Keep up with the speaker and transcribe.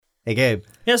Hey, Gabe.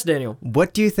 Yes, Daniel.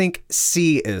 What do you think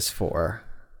C is for?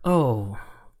 Oh,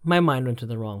 my mind went to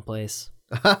the wrong place.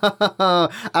 I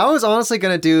was honestly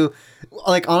going to do,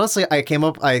 honestly, I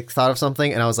thought of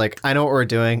something and I was like, I know what we're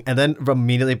doing. And then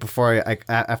immediately before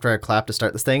after I clapped to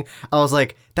start this thing, I was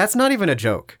like, that's not even a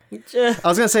joke. I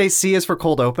was going to say C is for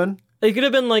cold open. It could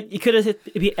have been you could have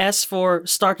hit be S for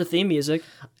start the theme music.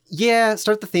 Yeah,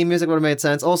 start the theme music would have made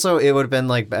sense. Also, it would have been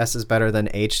S is better than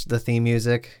H, the theme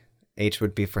music. H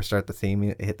would be for start the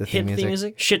theme, hit the theme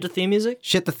music. Shit the theme music.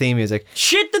 Shit the theme music.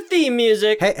 Shit the theme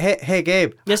music. Hey,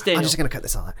 Gabe. Yes, Daniel. I'm just gonna cut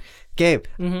this all out. Gabe.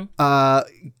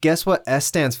 Guess what S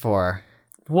stands for?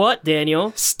 What,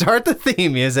 Daniel? Start the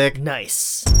theme music.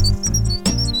 Nice.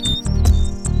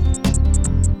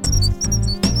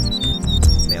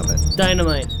 Nailed it.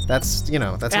 Dynamite. That's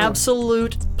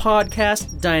Absolute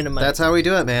podcast dynamite. That's how we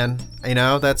do it, man.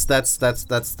 That's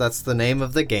the name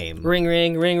of the game. Ring,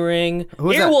 ring, ring, ring.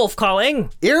 Who's Earwolf calling.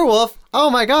 Earwolf? Oh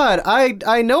my god,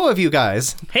 I know of you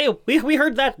guys. Hey, we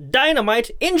heard that dynamite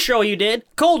intro you did.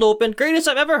 Cold open, greatest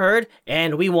I've ever heard.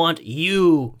 And we want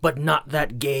you, but not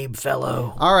that Gabe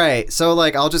fellow. Alright, so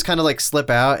I'll just kind of slip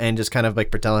out and just kind of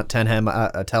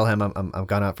tell him I'm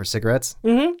going out for cigarettes.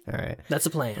 Mm-hmm. Alright. That's the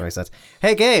plan. That makes sense.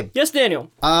 Hey Gabe. Yes, Daniel.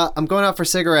 I'm going out for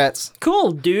cigarettes.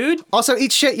 Cool, dude. Also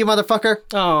eat shit, you motherfucker.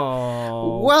 Oh.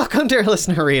 Welcome, dear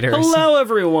listener readers. Hello,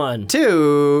 everyone.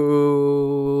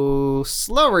 To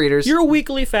Slow Readers. Your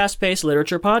weekly fast-paced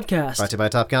literature podcast. Brought to you by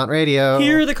Top Count Radio.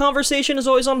 Here, the conversation is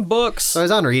always on books. It's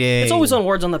always on reading. It's always on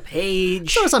words on the page.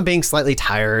 It's always on being slightly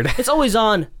tired. It's always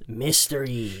on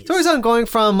mysteries. It's always on going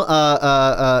from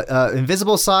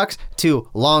invisible socks to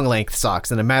long length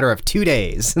socks in a matter of 2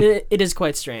 days. It is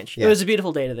quite strange. Yeah. It was a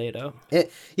beautiful day today, though.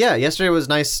 Yesterday was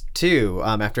nice too.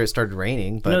 After it started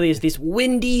raining, but these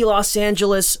windy Los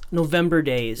Angeles November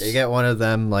days. you get one of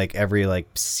them every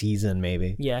season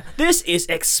maybe. Yeah, this is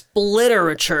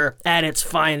expliterature at its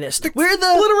finest. We're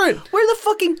the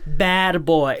fucking bad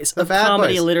boys of bad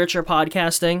comedy boys. literature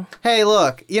podcasting. Hey,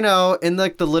 look, in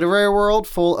the literary world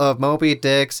full of Moby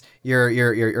Dicks,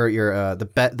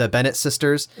 the Bennett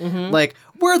sisters,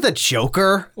 we're the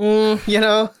Joker.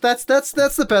 That's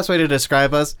the best way to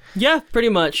describe us. Yeah, pretty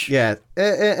much. Yeah,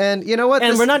 and you know what?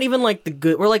 And we're not even the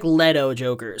good. We're like Leto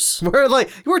Jokers.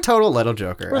 We're total Leto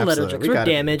Joker. We're Absolutely. Leto Jokers. We're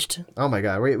damaged. Oh my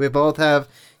god, we both have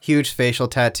huge facial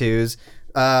tattoos.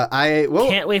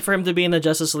 Can't wait for him to be in the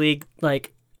Justice League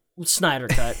Snyder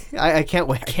cut. I can't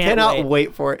wait. I cannot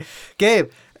wait for it. Gabe,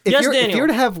 if you were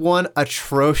to have one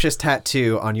atrocious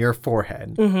tattoo on your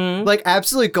forehead,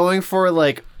 absolutely going for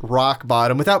rock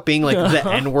bottom without being the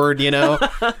N-word,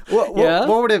 what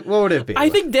would it be? I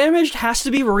think damaged has to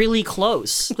be really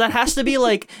close. That has to be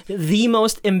the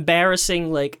most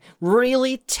embarrassing,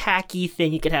 really tacky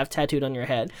thing you could have tattooed on your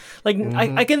head.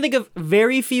 I can think of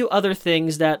very few other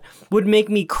things that would make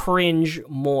me cringe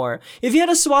more. If you had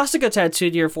a swastika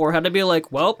tattooed to your forehead, I'd be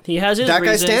well, he has his that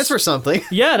reasons. guy stands for something.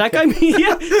 Yeah, that guy,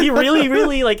 he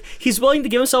really, he's willing to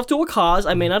give himself to a cause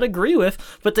I may not agree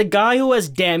with, but the guy who has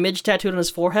damage tattooed on his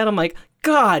forehead, I'm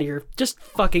God, you're just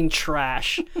fucking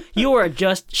trash. You are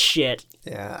just shit.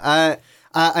 Yeah,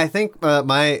 I think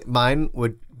mine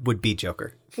would be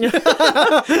Joker.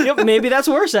 Yep, maybe that's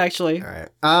worse, actually. All right.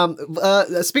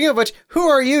 Speaking of which, who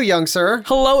are you, young sir?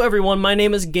 Hello, everyone. My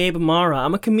name is Gabe Mara.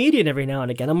 I'm a comedian every now and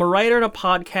again. I'm a writer and a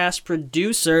podcast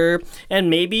producer, and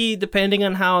maybe, depending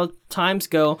on how times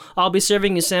go, I'll be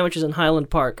serving you sandwiches in Highland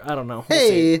Park. I don't know. We'll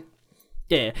see.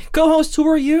 Yeah. Co-host, who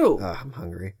are you? I'm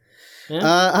hungry.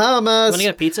 Yeah? Want to get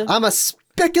a pizza? I'm a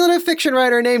speculative fiction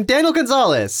writer named Daniel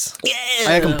Gonzalez. Yeah.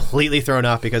 I got completely thrown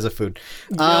off because of food.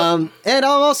 And I'm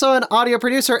also an audio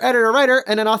producer, editor, writer,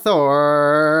 and an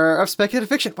author of speculative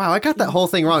fiction. Wow, I got that whole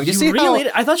thing wrong. Do you see really?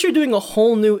 I thought you were doing a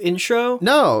whole new intro.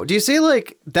 No. Do you see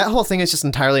that whole thing is just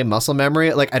entirely muscle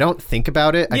memory? I don't think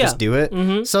about it. I just do it.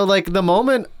 Mm-hmm. So the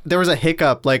moment there was a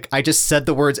hiccup, I just said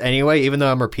the words anyway, even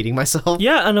though I'm repeating myself.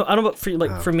 Yeah, I know. But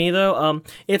for me though,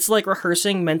 it's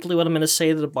rehearsing mentally what I'm going to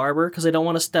say to the barber because I don't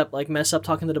want to mess up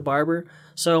talking to the barber.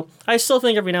 So I still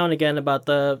think every now and again about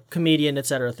the comedian,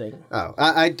 etc. thing. Oh,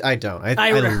 I don't. I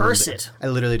rehearse it. I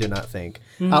literally do not think.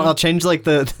 Mm-hmm. I'll change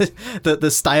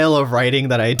the style of writing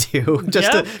that I do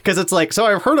just because it's so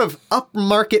I've heard of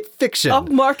upmarket fiction.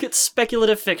 Upmarket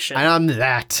speculative fiction. And I'm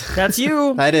that. That's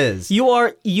you. That is. You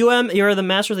are You're the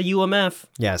master of the UMF.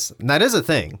 Yes, and that is a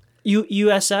thing.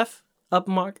 USF.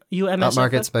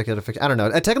 Upmarket speculative fiction. I don't know.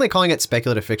 Technically calling it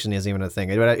speculative fiction isn't even a thing.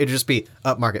 It'd just be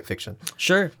upmarket fiction.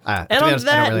 Sure. And on honest,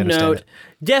 that I don't really note, it.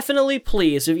 definitely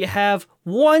please, if you have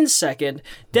 1 second,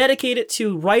 dedicate it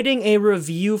to writing a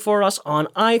review for us on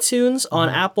iTunes, on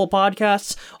Apple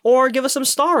Podcasts, or give us some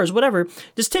stars, whatever.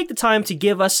 Just take the time to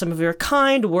give us some of your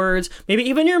kind words, maybe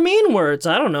even your mean words.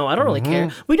 I don't know. I don't really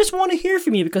care. We just want to hear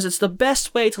from you because it's the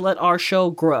best way to let our show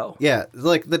grow. Yeah,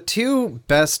 like the two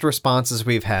best responses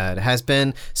we've had has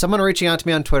been someone reaching out to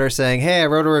me on Twitter saying, "Hey, I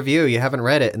wrote a review. You haven't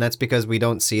read it," and that's because we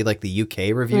don't see like the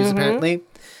UK reviews apparently.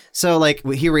 So like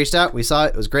he reached out, we saw it.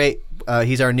 It was great.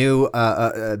 He's our new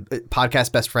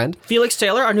podcast best friend, Felix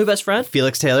Taylor, our new best friend.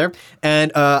 Felix Taylor,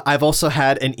 and I've also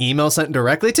had an email sent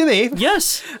directly to me.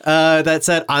 Yes. That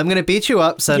said, "I'm gonna beat you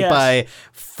up," sent Yes. by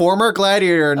former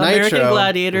Gladiator American Nitro,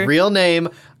 Gladiator. real name,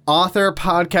 author,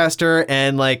 podcaster,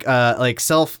 and like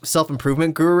self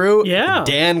improvement guru. Yeah.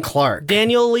 Dan Clark.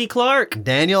 Daniel Lee Clark.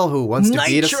 Daniel, who wants to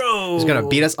beat us, Nitro! who's gonna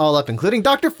beat us all up, including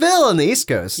Dr. Phil on the East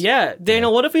Coast. Yeah,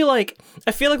 Daniel, what if we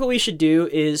I feel like what we should do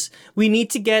is we need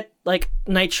to get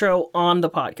Nitro on the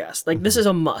podcast. Like this is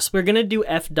a must. We're gonna do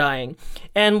F dying.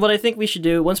 And what I think we should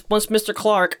do, once Mr.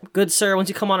 Clark, good sir, once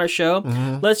you come on our show,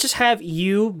 let's just have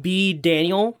you be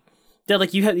Daniel.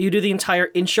 That you do the entire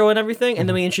intro and everything, and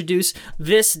then we introduce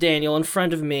this Daniel in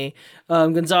front of me,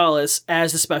 Gonzalez,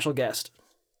 as the special guest.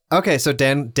 Okay, so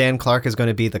Dan Clark is going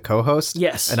to be the co-host.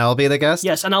 Yes. And I'll be the guest.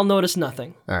 Yes, and I'll notice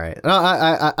nothing. All right. No,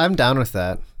 I'm down with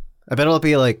that. I bet it'll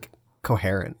be like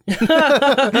coherent.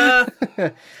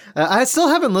 I still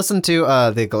haven't listened to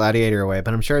the Gladiator Way,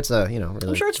 but I'm sure it's really,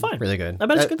 I'm sure it's fine. really good. I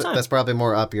bet it's a good time. That's probably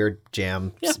more up your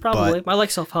jam. Yeah, probably. But, I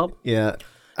like self-help. yeah.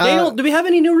 Daniel, do we have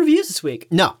any new reviews this week?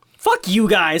 No. Fuck you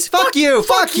guys. Fuck you.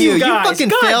 Fuck you. You guys. fucking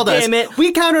God failed us. damn it.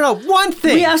 We counted on one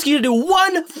thing. We ask you to do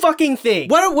one fucking thing.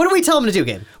 What do we tell them to do,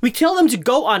 Gabe? We tell them to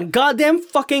go on goddamn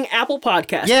fucking Apple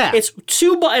Podcast. Yeah. It's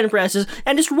 2 button presses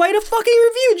and just write a fucking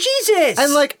review. Jesus.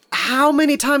 And like, how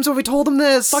many times have we told them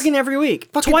this? fucking every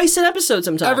week. Twice an episode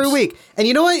sometimes. Every week. And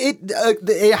you know what?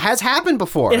 It has happened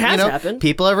before. It has happened.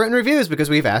 People have written reviews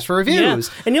because we've asked for Yeah. reviews.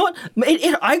 And you know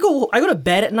what? I go to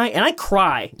bed at night and I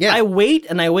cry. Yeah. I wait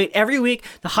every week.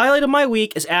 The highlight of my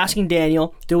week is asking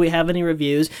Daniel, do we have any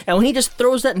reviews? And when he just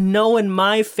throws that no in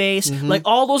my face, like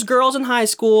all those girls in high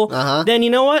school, then you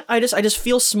know what? I just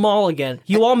feel small again.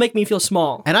 You all make me feel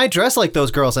small. And I dress like those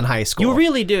girls in high school. You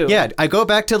really do. Yeah, I go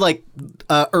back to like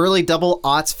early double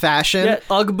aughts fashion. Yeah,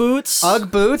 Ugg boots.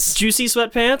 Ugg boots. Juicy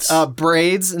sweatpants.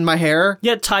 Braids in my hair.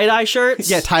 Yeah, tie-dye shirts.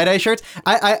 Yeah, tie-dye shirts.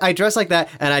 I dress like that,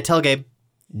 and I tell Gabe,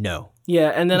 no. Yeah,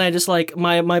 and then I just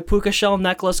my puka shell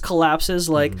necklace collapses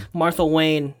like Martha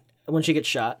Wayne when she gets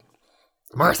shot.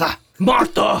 Martha!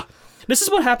 This is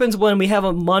what happens when we have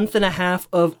a month and a half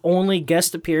of only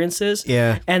guest appearances.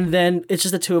 Yeah. And then it's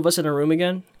just the two of us in a room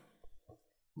again.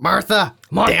 Martha!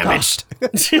 Damaged!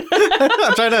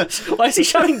 I'm trying to... Why is he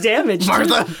shouting damaged?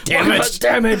 Martha! Martha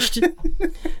damaged!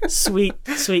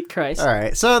 Sweet Christ. All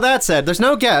right, so that said, there's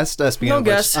no guest, speaking No of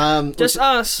which, guest. Just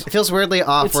us. it feels weirdly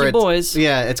off It's where you boys.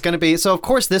 Yeah, it's going to be... So, of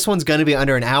course, this one's going to be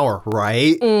under an hour,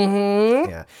 right? Mm-hmm.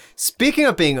 Yeah. Speaking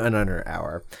of being under an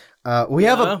hour... we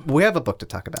have a book to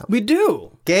talk about. We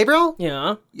do. Gabriel,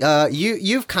 Yeah.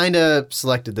 you've kind of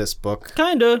selected this book.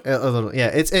 Kinda. A little,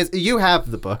 yeah. It's you have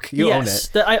the book. You own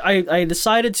it. I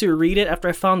decided to read it after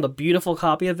I found the beautiful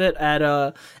copy of it at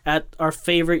our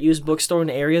favorite used bookstore in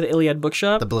the area, the Iliad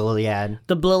Bookshop. The Bliliad.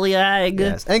 The Bliliag.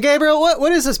 Yes. And Gabriel,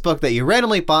 what is this book that you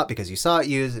randomly bought because you saw it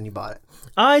used and you bought it?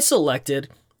 I selected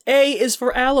A is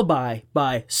for Alibi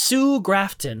by Sue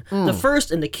Grafton, the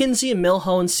first in the Kinsey and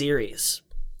Milhone series.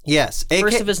 Yes.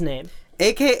 First of his name.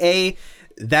 AKA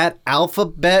that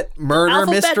alphabet murder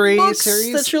mystery books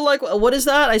series. that you're like, what is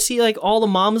that? I see like all the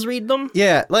moms read them.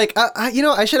 Yeah, like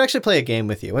I should actually play a game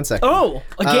with you. 1 second. Oh,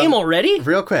 a game already?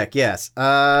 Real quick, yes.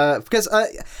 Because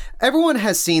everyone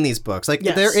has seen these books. Like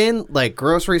Yes. they're in like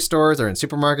grocery stores, they're in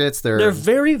supermarkets, They're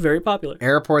very, very popular.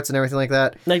 airports and everything like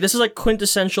that. Like this is like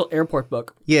quintessential airport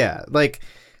book. Yeah, like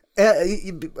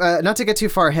not to get too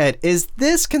far ahead, is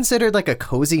this considered like a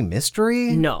cozy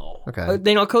mystery? No.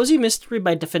 Okay. Cozy mystery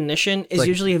by definition is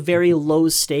usually a very low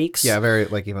stakes. Yeah, very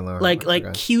like even lower.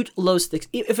 Like cute low stakes.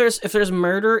 If there's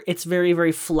murder, it's very,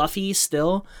 very fluffy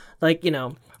still. Like,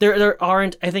 there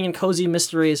aren't, I think in cozy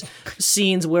mysteries,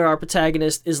 scenes where our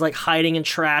protagonist is like hiding in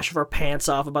trash with her pants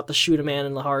off about to shoot a man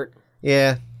in the heart.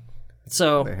 Yeah.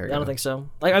 So I don't think so.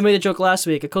 Like I made a joke last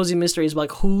week. A cozy mystery is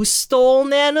like, who stole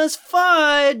Nana's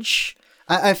fudge?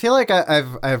 I feel like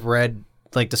I've read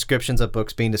like descriptions of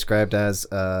books being described as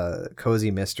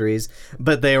cozy mysteries,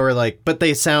 but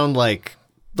they sound like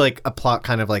like a plot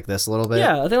kind of like this a little bit.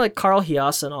 Yeah, I think like Carl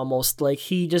Hiaasen almost like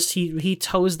he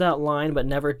toes that line but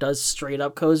never does straight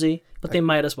up cozy. But they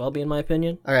might as well be, in my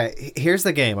opinion. All right, here's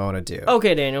the game I want to do.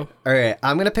 Okay, Daniel. All right,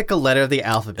 I'm gonna pick a letter of the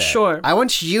alphabet. Sure. I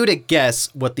want you to guess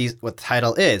what the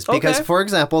title is because, Okay. for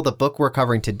example, the book we're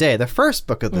covering today, the first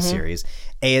book of the series,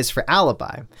 A is for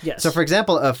alibi. Yes. So, for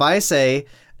example, if I say.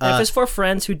 F is for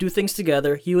friends who do things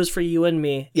together. U is for you and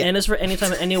me. N is for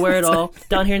anytime and anywhere at all.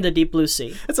 Down here in the deep blue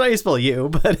sea. That's not how you spell you,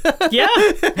 but Yeah.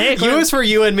 Hey, U is for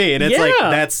you and me, and it's like Yeah.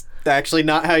 that's actually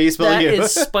not how you spell that you.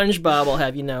 is SpongeBob. I'll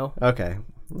have you know. Okay.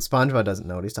 SpongeBob doesn't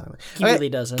know what he's talking about. He really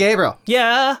doesn't. Gabriel,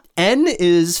 Yeah. N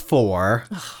is for.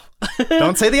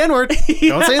 Don't say the N word.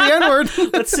 Don't say the N word.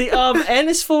 Let's see. N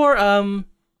is for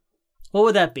what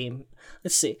would that be?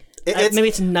 Let's see. Maybe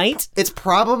it's night. It's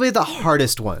probably the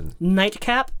hardest one.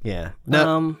 Nightcap. Yeah.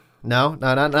 No. No,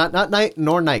 not night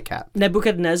nor nightcap.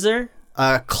 Nebuchadnezzar.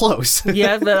 Close.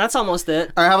 Yeah, that's almost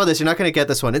it. All right, how about this? You're not going to get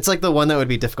this one. It's like the one that would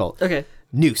be difficult. Okay.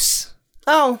 Noose.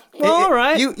 Oh, well, all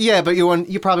right. But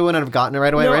you probably wouldn't have gotten it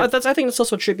right away, No, right? I think it's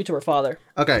also a tribute to her father.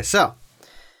 Okay, so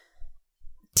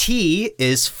T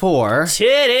is for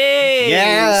Titties.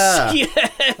 Yeah.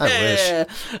 Yeah.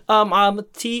 I wish.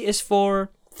 T is for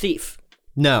thief.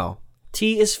 No.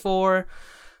 T is for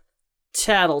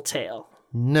tattletale.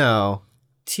 No.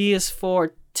 T is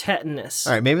for tetanus.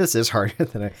 All right, maybe this is harder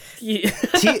than I. Yeah.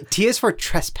 T is for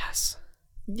trespass.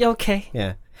 Okay.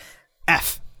 Yeah.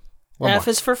 F. One F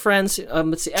more. is for friends.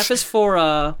 Let's see. F is for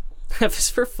F is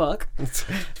for fuck.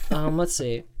 Let's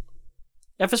see.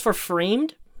 F is for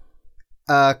framed.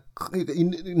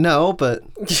 No, but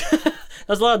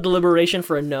That's a lot of deliberation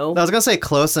for a no. I was gonna say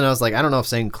close, and I was like, I don't know if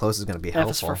saying close is gonna be F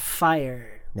helpful. is for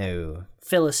fire. No.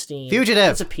 Philistine.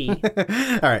 Fugitive. That's a P. All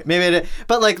right, maybe it.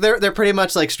 But like they're pretty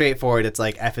much like straightforward. It's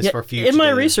like F is for fugitive. In my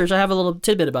research, I have a little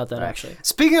tidbit about that actually.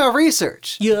 Speaking of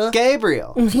research, Yeah.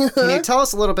 Gabriel, can you tell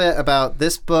us a little bit about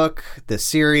this book, this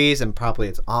series, and probably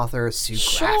its author, Sue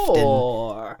Grafton?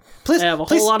 Sure. Please, I have a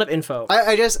please. whole lot of info.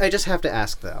 I just have to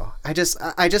ask though. I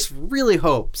just really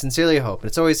hope, sincerely hope, and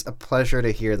it's always a pleasure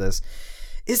to hear this.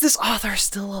 Is this author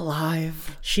still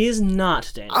alive? She is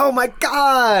not, Daniel. Oh my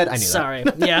God! I knew Sorry.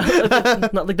 Yeah.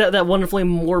 Not like that wonderfully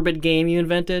morbid game you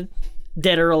invented.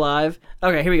 Dead or Alive.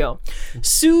 Okay, here we go.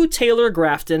 Sue Taylor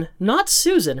Grafton, not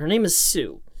Susan, her name is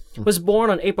Sue, was born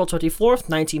on April 24th,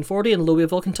 1940 in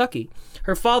Louisville, Kentucky.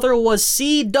 Her father was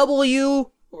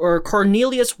C.W. or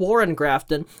Cornelius Warren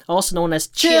Grafton, also known as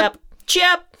Chip.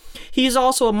 He's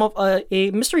also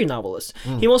a mystery novelist.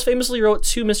 He most famously wrote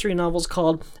two mystery novels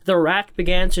called The Rat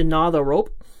Began to Gnaw the Rope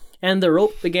and The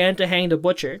Rope Began to Hang the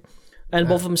Butcher. And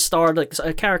both of them starred like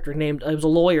a character named, it was a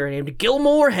lawyer named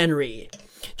Gilmore Henry.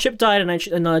 Chip died in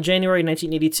January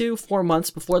 1982, 4 months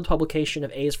before the publication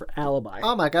of A's for Alibi.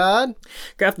 Oh my God!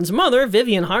 Grafton's mother,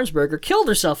 Vivian Harnsberger, killed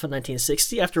herself in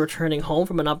 1960 after returning home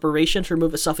from an operation to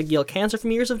remove esophageal cancer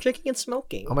from years of drinking and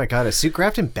smoking. Oh my God! Is Sue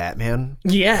Grafton Batman?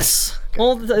 Yes.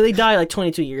 Well, they died like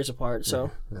 22 years apart,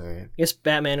 so All right. I guess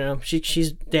Batman, you know,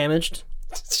 she's damaged.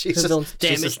 She's villain's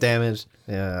just damaged.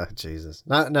 Yeah, Jesus.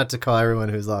 Not to call everyone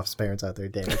who's lost parents out there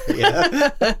damaged. But yeah.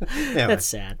 Anyway. That's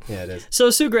sad. Yeah, it is. So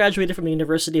Sue graduated from the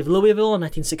University of Louisville in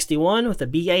 1961 with a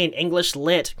BA in English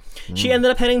Lit. She ended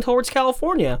up heading towards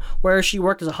California, where she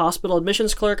worked as a hospital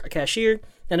admissions clerk, a cashier,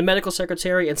 and a medical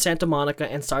secretary in Santa Monica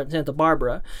and Santa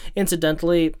Barbara.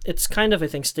 Incidentally, it's kind of, I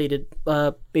think, stated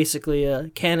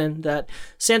basically canon that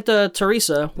Santa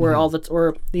Teresa,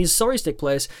 where these stories take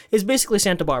place, is basically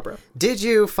Santa Barbara. Did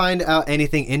you find out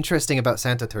anything interesting about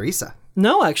Santa Teresa?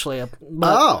 No, actually,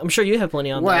 but I'm sure you have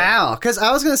plenty on that. Wow, because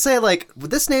I was going to say, like,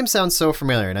 this name sounds so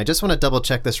familiar, and I just want to double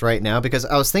check this right now, because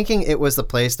I was thinking it was the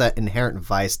place that Inherent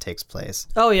Vice takes place.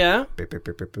 Oh, yeah?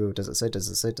 Does it say? Does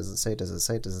it say? Does it say? Does it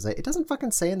say? Does it say? It doesn't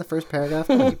fucking say in the first paragraph.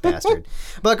 Oh, you bastard.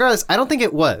 But regardless, I don't think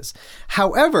it was.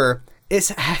 However, it's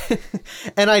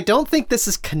and I don't think this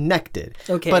is connected.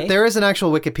 Okay. But there is an actual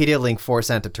Wikipedia link for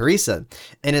Santa Teresa,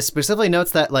 and it specifically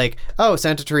notes that, like, oh,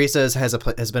 Santa Teresa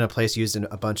has been a place used in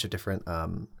a bunch of different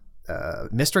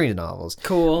mystery novels.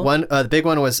 Cool. One, the big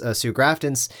one was Sue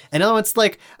Grafton's. Another one's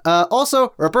like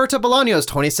also Roberto Bolaño's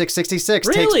 2666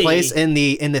 takes Really? place in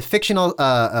the fictional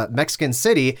Mexican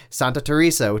city Santa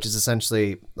Teresa, which is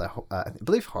essentially I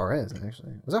believe Juarez.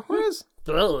 Actually, was that Juarez?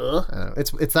 Ugh. I don't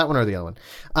know. It's that one or the other one.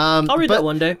 I'll read that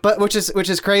one day. But which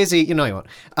is crazy. You know you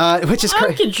won't. Which is I'm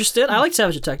crazy. interested. I like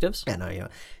Savage Detectives. Yeah, no, you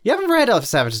don't. You haven't read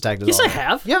Savage Detectives. Yes, all I yet.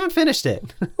 have. You haven't finished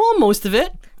it. Well, most of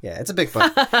it. Yeah, it's a big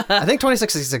book. I think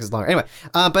 2666 is longer. Anyway,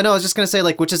 but no, I was just gonna say,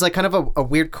 like, which is like kind of a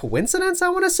weird coincidence. I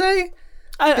want to say.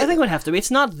 I think it would have to be. It's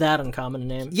not that uncommon a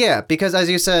name. Yeah, because as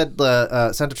you said,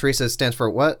 Santa Teresa stands for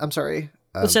what? I'm sorry.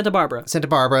 Santa Barbara. Santa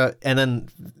Barbara, and then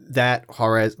that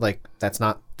Juarez, like that's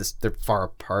not this. They're far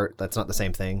apart. That's not the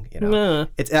same thing, you know. Nah.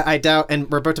 It's I doubt.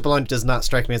 And Roberto Bolaño does not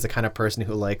strike me as the kind of person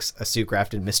who likes a Sue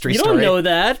Grafton mystery You story. don't know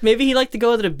that. Maybe he liked to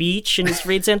go to the beach and just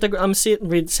read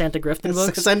read Santa Grifton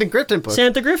books. Santa Grifton books.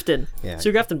 Santa Grifton. Yeah.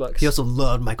 Sue Grafton books. He also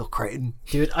loved Michael Crichton.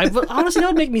 Dude, honestly, that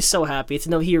would make me so happy to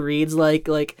know he reads like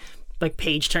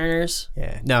page turners.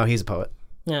 Yeah. No, he's a poet.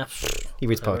 Yeah. He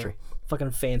reads poetry.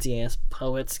 Fucking fancy ass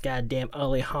poets. Goddamn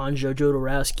Alejandro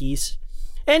Jodorowsky's.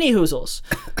 Any hoozles.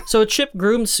 So Chip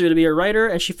groomed Sue to be a writer,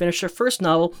 and she finished her first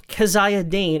novel, Keziah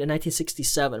Dane, in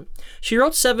 1967. She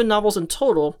wrote 7 novels in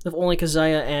total, with only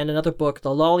Keziah and another book,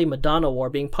 The Lolly Madonna War,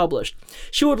 being published.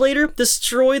 She would later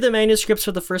destroy the manuscripts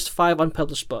for the first 5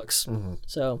 unpublished books.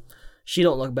 So she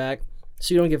don't look back.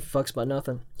 So you don't give fucks about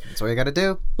nothing. That's what you got to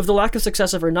do. With the lack of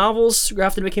success of her novels,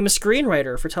 Grafton became a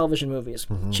screenwriter for television movies.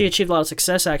 She achieved a lot of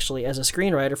success, actually, as a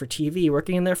screenwriter for TV,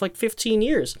 working in there for like 15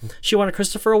 years. She won a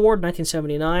Christopher Award in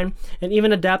 1979, and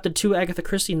even adapted 2 Agatha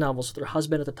Christie novels with her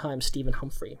husband at the time, Stephen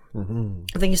Humphrey.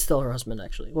 I think he's still her husband,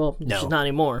 actually. Well, she's not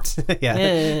anymore.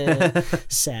 Yeah.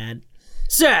 Sad.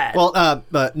 Sad! Well,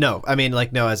 but no. I mean,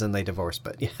 like, no, as in they divorced,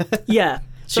 but yeah. Yeah.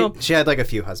 So she had like a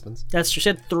few husbands. that's true. She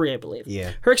had 3, I believe.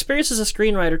 Yeah. Her experience as a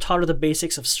screenwriter taught her the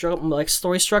basics of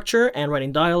story structure and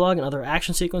writing dialogue and other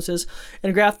action sequences,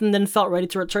 and Grafton then felt ready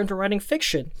to return to writing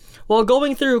fiction. While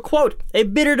going through, quote, a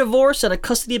bitter divorce and a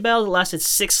custody battle that lasted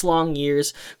 6 long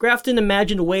years, Grafton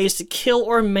imagined ways to kill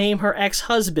or maim her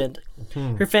ex-husband.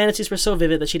 Her fantasies were so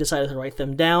vivid that she decided to write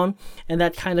them down, and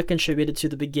that kind of contributed to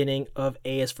the beginning of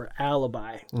A is for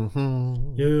Alibi.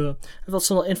 Yeah. I've got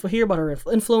some little info here about her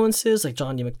influences, like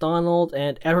John D. MacDonald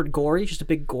and Edward Gorey. She's a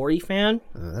big Gorey fan.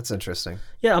 That's interesting.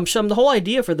 Yeah, I'm sure the whole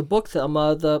idea for the book,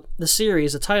 the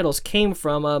series, the titles came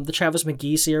from the Travis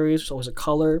McGee series, which was a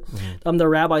color, the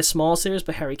Rabbi Small series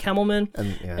by Harry Kemmelman,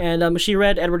 and she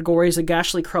read Edward Gorey's The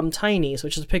Gashly Crumb Tinies,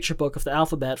 which is a picture book of the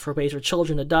alphabet for ways for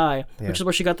children to die, which is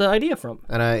where she got the idea from.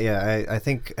 And I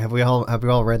think have we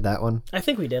all read that one? I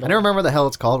think we did. I don't remember what the hell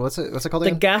it's called. What's it called The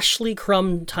again? Gashly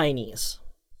Crumb Tinies.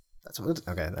 That's what it's,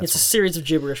 okay. That's It's a series of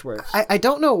gibberish words. I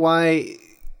don't know why.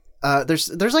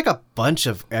 There's like a bunch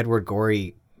of Edward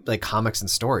Gorey like comics and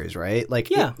stories, right? Like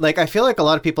Yeah. like I feel like a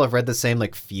lot of people have read the same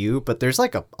like few, but there's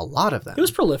like a lot of them. He was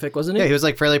prolific, wasn't he? Yeah, he was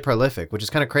like fairly prolific, which is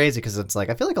kind of crazy because it's like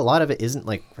I feel like a lot of it isn't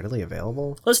like readily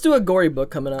available. Let's do a Gorey book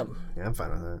coming up. Yeah, I'm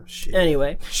fine with that. Shit.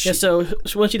 Anyway, yeah. So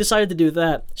when she decided to do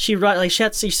that, she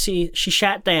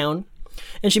sat down,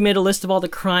 and she made a list of all the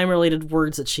crime-related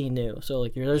words that she knew. So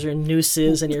like, those are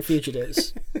nooses and your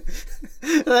fugitives.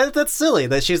 That's silly.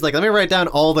 That she's like, let me write down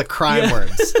all the crime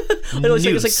words.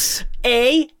 It's like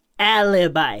A,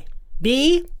 alibi.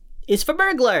 B is for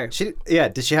burglar.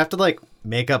 Did she have to like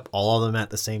make up all of them at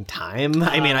the same time?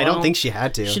 I mean, I don't think she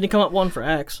had to. She didn't come up one for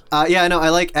X. Yeah, no, I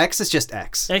like X is just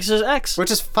X. X is X.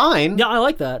 Which is fine. Yeah, I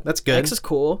like that. That's good. X is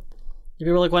cool.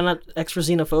 People were like, why not X for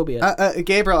xenophobia?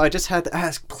 Gabriel, I just had to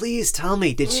ask, please tell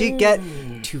me, did she get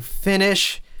to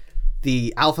finish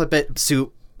the Alphabet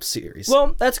Soup series?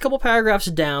 Well, that's a couple paragraphs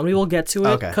down. We will get to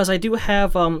it because I do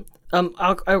have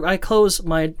I close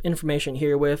my information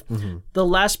here with the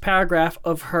last paragraph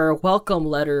of her welcome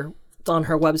letter on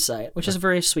her website, which is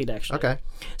very sweet, actually. Okay.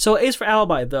 So A's for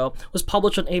Alibi, though, was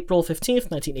published on April 15th,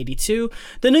 1982.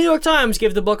 The New York Times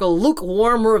gave the book a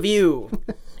lukewarm review.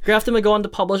 Grafton would go on to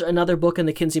publish another book in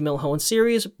the Kinsey Millhone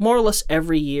series, more or less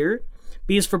every year.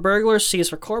 B is for Burglar, C is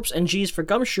for Corpse, and G is for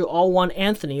Gumshoe all won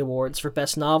Anthony Awards for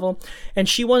Best Novel, and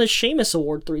she won a Seamus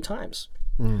Award 3 times.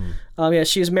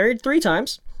 She was married 3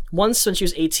 times. Once when she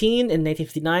was 18 in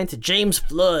 1959 to James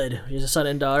Flood, who's a son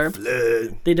and daughter.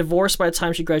 Flood. They divorced by the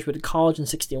time she graduated college in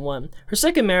 1961. Her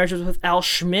second marriage was with Al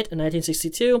Schmidt in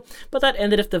 1962, but that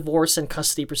ended with divorce and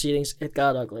custody proceedings. It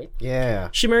got ugly. Yeah.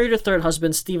 She married her third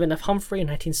husband, Stephen F. Humphrey, in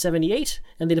 1978,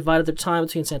 and they divided their time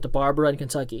between Santa Barbara and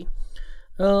Kentucky.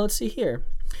 Let's see here.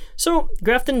 So,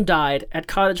 Grafton died at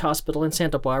Cottage Hospital in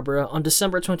Santa Barbara on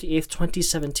December 28th,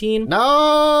 2017.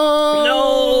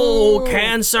 No!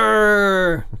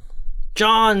 Cancer!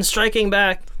 John striking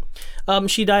back.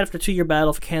 She died after a 2-year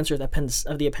battle for cancer of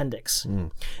the appendix.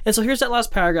 And so here's that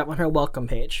last paragraph on her welcome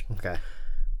page. Okay.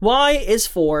 Y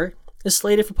is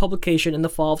slated for publication in the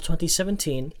fall of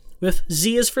 2017, with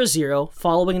Z is for 0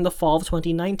 following in the fall of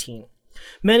 2019.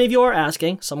 Many of you are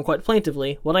asking, some quite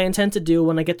plaintively, what I intend to do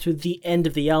when I get to the end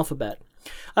of the alphabet.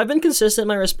 I've been consistent in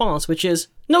my response, which is,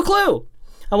 no clue!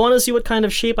 I want to see what kind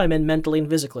of shape I'm in mentally and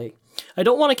physically. I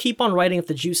don't want to keep on writing if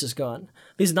the juice is gone.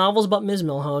 These novels about Ms.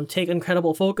 Millhone take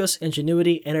incredible focus,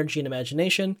 ingenuity, energy, and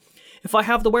imagination. If I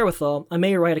have the wherewithal, I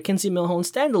may write a Kinsey Millhone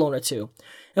standalone or 2.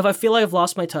 If I feel I've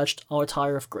lost my touch, I'll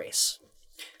retire with grace.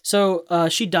 So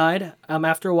she died.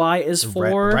 After Y is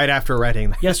for right after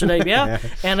writing that. yesterday. Yeah.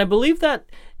 And I believe that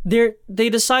they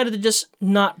decided to just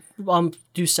not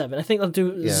do 7. I think they'll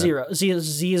do 0.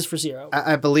 Z is for 0.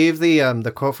 I believe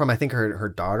the quote from I think her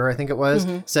daughter, I think it was,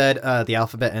 said the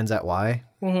alphabet ends at Y.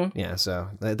 Mm-hmm. Yeah, so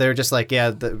they're just like,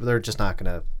 they're just not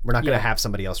gonna, we're not gonna have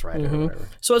somebody else write it or whatever.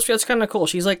 So it's kind of cool.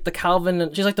 She's like the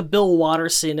Calvin, she's like the Bill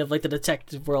Watterson of like the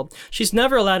detective world. She's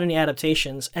never allowed any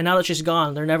adaptations, and now that she's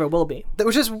gone, there never will be.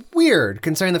 Which is weird,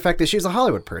 considering the fact that she's a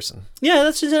Hollywood person. Yeah,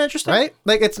 that's interesting. Right?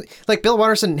 Like, it's like Bill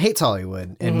Watterson hates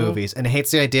Hollywood in movies, and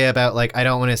hates the idea about like, I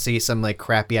don't want to see some like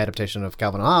crappy adaptation of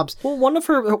Calvin and Hobbes. Well, one of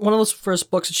those first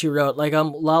books that she wrote, like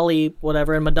Lolly,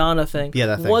 whatever, and Madonna thing,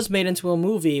 that thing was made into a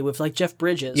movie with like Jeff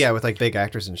Bridges. Yeah, with like big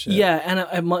actors and shit. Yeah,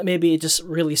 and maybe it just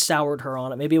really soured her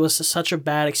on it. Maybe it was such a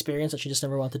bad experience that she just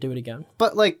never wanted to do it again.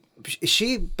 But like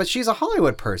she's a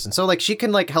Hollywood person, so like she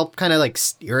can like help kind of like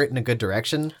steer it in a good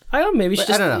direction. I don't know. Maybe she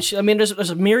just. I don't know. I mean, there's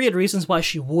a myriad reasons why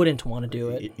she wouldn't want to do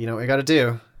it. You know what you got to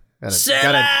do?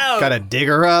 Out! Gotta dig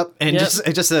her up and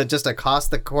just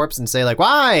accost the corpse and say like,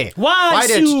 why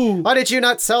did you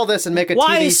not sell this and make a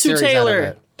TV Sue series Taylor? out of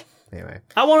it? Anyway,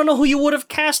 I want to know who you would have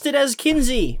casted as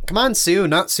Kinsey. Come on, Sue,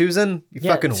 not Susan. You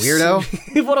fucking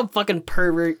weirdo. What a fucking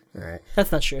pervert. All right, that's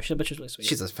not true. But she's really sweet.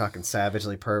 She's a fucking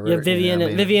savagely pervert. Yeah,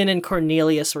 Vivian and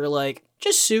Cornelius were like,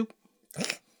 just Sue.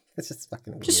 It's just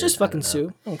fucking weird. Just fucking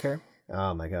Sue. I don't care.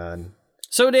 Oh my god.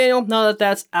 So Daniel, now that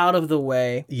that's out of the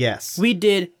way, yes, we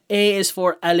did A is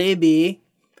for Alibi,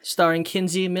 starring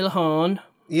Kinsey Millhone.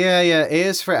 Yeah. A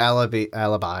is for Alibi.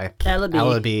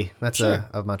 That's sure.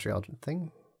 a Montreal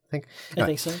thing. I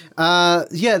think so.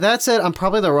 Yeah, that's it. I'm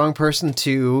probably the wrong person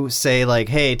to say like,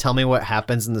 hey, tell me what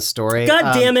happens in the story.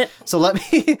 God damn it! So let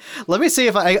me see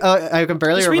if I can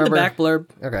barely just remember. Read the back blurb.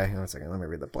 Okay, one second. Let me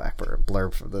read the black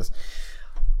blurb for this.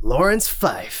 Lawrence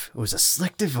Fife was a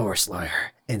slick divorce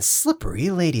lawyer and slippery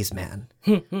ladies' man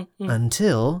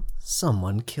until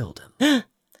someone killed him.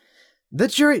 The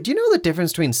jury. Do you know the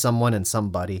difference between someone and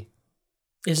somebody?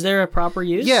 Is there a proper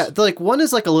use? Yeah, like one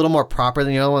is like a little more proper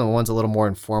than the other one, and one's a little more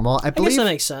informal. I believe guess that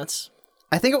makes sense.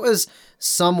 I think it was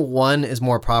someone is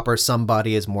more proper,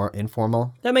 somebody is more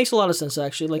informal. That makes a lot of sense,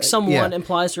 actually. Like someone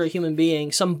implies they're a human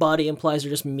being, somebody implies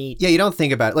they're just meat. Yeah, you don't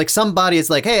think about it. Like somebody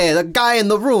is like, hey, the guy in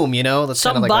the room, you know? That's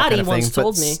somebody kind of like that kind of once thing.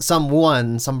 told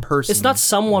me. Some person. It's not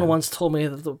someone once told me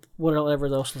that whatever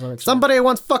those words. Somebody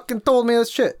once fucking told me this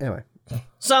shit. Anyway.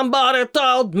 Somebody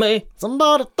told me.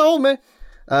 Somebody told me.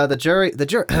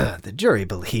 The jury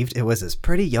believed it was his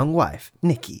pretty young wife,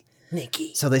 Nikki.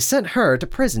 So they sent her to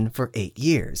prison for 8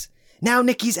 years. Now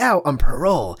Nikki's out on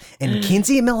parole, and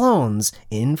Kinsey Milhone's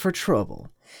in for trouble.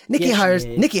 Nikki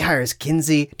hires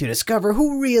Kinsey to discover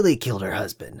who really killed her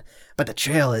husband. But the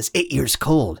trail is 8 years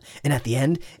cold, and at the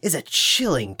end is a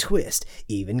chilling twist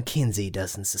even Kinsey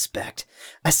doesn't suspect.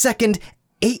 A second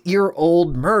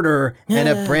 8-year-old murder and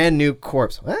a brand new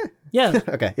corpse. What? Yeah.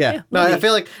 Okay. Yeah. No, I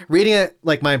feel like reading it,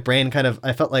 like my brain kind of,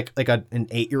 I felt like an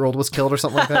 8-year-old was killed or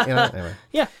something like that. You know. Anyway.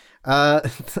 Yeah.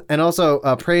 And also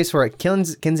praise for it.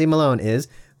 Kinsey Millhone is,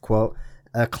 quote,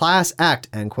 a class act,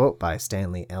 end quote, by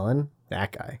Stanley Ellen.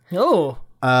 That guy. Oh.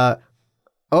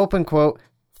 Open quote,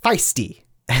 feisty.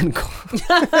 End quote.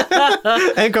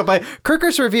 End quote by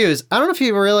Kirkus Reviews. I don't know if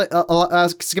you really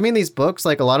skimming these books,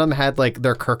 like a lot of them had like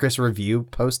their Kirkus review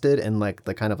posted and like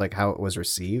the kind of like how it was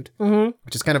received,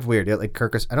 which is kind of weird. Yeah, like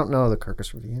Kirkus. I don't know the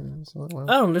Kirkus Reviews. I don't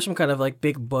know. There's some kind of like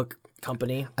big book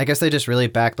company. I guess they just really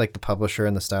backed like the publisher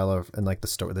and the style of and like the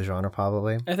story, the genre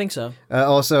probably. I think so.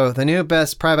 Also, the new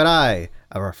best Private Eye,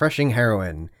 a refreshing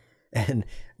heroine, and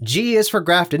G is for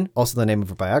Grafton, also the name of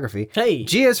her biography. Hey.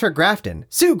 G is for Grafton.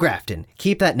 Sue Grafton.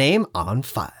 Keep that name on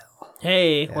file.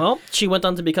 Hey, well, she went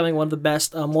on to becoming one of the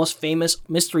best, most famous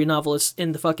mystery novelists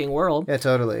in the fucking world. Yeah,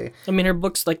 totally. I mean, her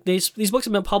books, like, these books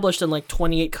have been published in, like,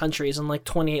 28 countries and, like,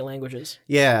 28 languages.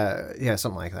 Yeah,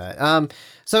 something like that.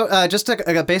 So just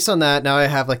to, based on that, now I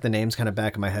have, like, the names kind of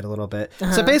back in my head a little bit.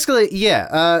 So basically,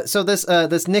 so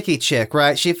this Nikki chick,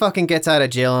 right, she fucking gets out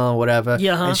of jail or whatever,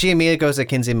 and she immediately goes to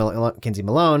Kinsey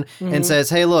Millhone and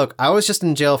says, hey, look, I was just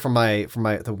in jail for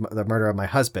the murder of my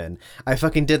husband. I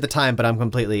fucking did the time, but I'm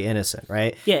completely innocent.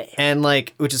 Right? Yeah. And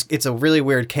like, it's a really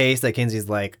weird case that Kinsey's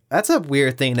like, that's a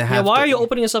weird thing to have. Yeah, why are you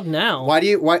opening this up now? Why do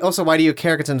you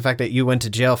care? Considering the fact that you went to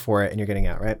jail for it and you're getting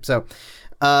out, right? So,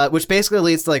 Which basically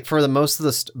leads to, like, for the most of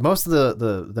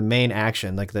the main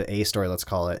action, like the A story, let's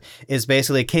call it, is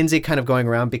basically Kinsey kind of going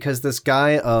around because this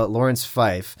guy, Lawrence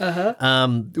Fife,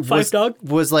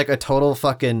 was like a total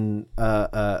fucking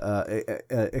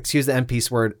excuse the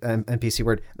NPC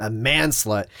word, a man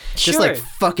slut, just like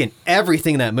fucking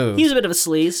everything that moves. He's a bit of a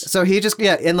sleaze. So he just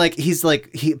and like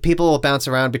people will bounce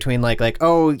around between like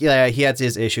oh yeah, he had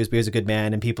his issues, but he was a good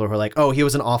man, and people who are like, oh, he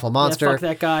was an awful monster. Yeah, fuck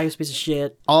that guy, he was a piece of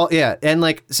shit. And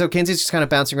like, so Kinsey's just kind of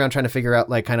bouncing around trying to figure out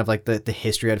like kind of like the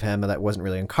history of him that wasn't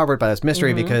really uncovered by this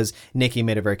mystery because Nikki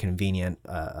made a very convenient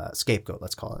scapegoat,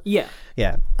 let's call it. Yeah.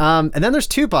 And then there's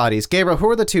two bodies. Gabriel, who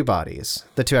are the two bodies?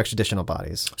 The two extraditional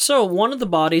bodies. So one of the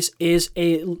bodies is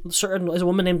a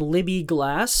woman named Libby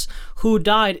Glass, who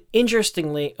died,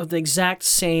 interestingly, of the exact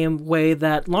same way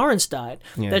that Lawrence died.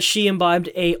 Yeah. That she imbibed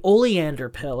a oleander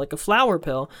pill, like a flower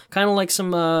pill, kind of like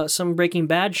some Breaking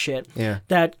Bad shit. Yeah.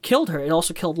 That killed her. It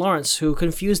also killed Lawrence, who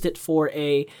confused it for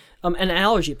an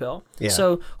allergy pill. Yeah.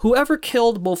 So whoever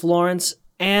killed both Lawrence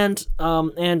and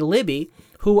Libby,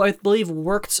 who I believe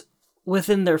worked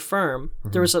within their firm,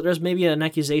 there's maybe an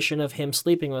accusation of him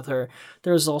sleeping with her.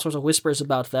 There's all sorts of whispers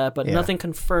about that, but nothing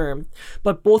confirmed.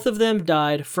 But both of them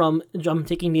died from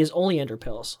taking these oleander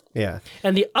pills. Yeah.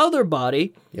 And the other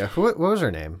body... Yeah, what was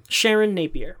her name? Sharon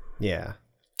Napier. Yeah.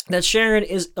 That Sharon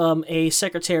is was a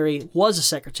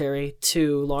secretary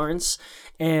to Lawrence,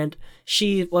 and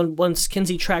once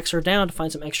Kinsey tracks her down to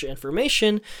find some extra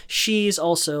information, she's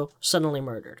also suddenly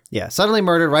murdered. Yeah, suddenly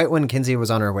murdered right when Kinsey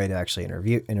was on her way to actually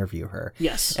interview her.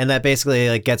 Yes. And that basically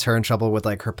like gets her in trouble with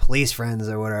like her police friends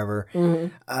or whatever.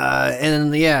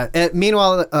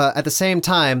 Meanwhile, at the same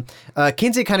time,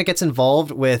 Kinsey kind of gets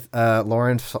involved with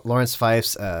Lawrence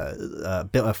Fife's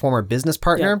a former business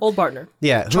partner. Yeah, old partner.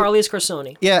 Yeah. Charlie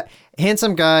Scarsoni. Yeah.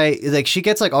 Handsome guy. Like she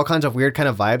gets like all kinds of weird kind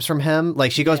of vibes from him.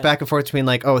 Like she goes back and forth between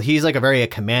like, oh, he's like a very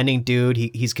commanding dude.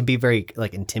 He can be very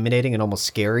like intimidating and almost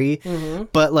scary.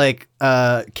 But like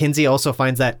Kinsey also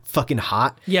finds that fucking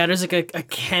hot. Yeah, there's like a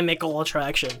chemical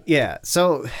attraction. Yeah.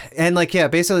 So and like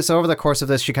basically so over the course of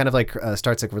this, she kind of like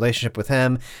starts like a relationship with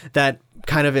him that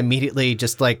kind of immediately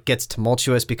just like gets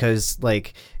tumultuous because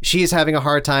like she's having a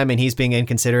hard time and he's being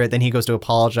inconsiderate. Then he goes to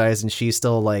apologize and she's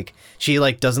still like she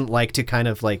like doesn't like to kind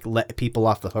of like let people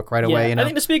off the hook right away. You know? I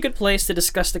think this would be a good place to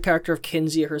discuss the character of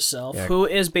Kinsey herself, who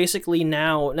is basically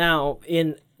now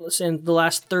in the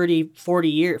last 40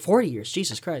 years,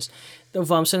 Jesus Christ,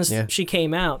 since she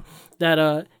came out,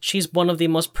 that she's one of the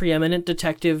most preeminent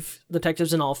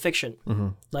detectives in all fiction.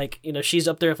 Like, you know, she's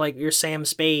up there with like your Sam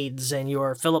Spades and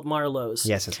your Philip Marlowe's.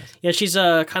 Yes. Yeah, she's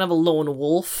kind of a lone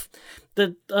wolf.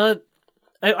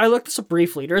 I looked this up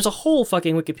briefly. There's a whole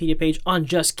fucking Wikipedia page on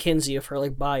just Kinsey of her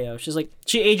like bio. She's like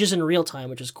she ages in real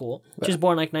time, which is cool. She's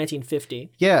born like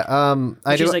 1950. Yeah,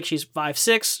 she's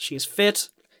 5'6", she's fit.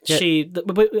 Yeah.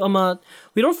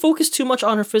 We don't focus too much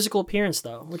on her physical appearance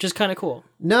though, which is kind of cool.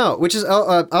 No, which is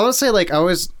I would say like I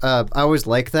always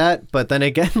like that, but then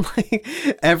again, like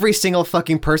every single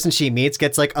fucking person she meets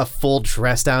gets like a full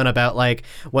dress down about like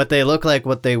what they look like,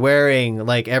 what they're wearing,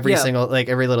 like every single like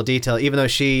every little detail, even though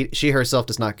she herself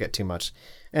does not get too much.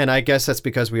 And I guess that's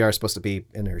because we are supposed to be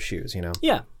in her shoes, you know.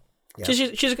 Yeah.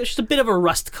 She's a bit of a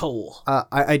rust coal.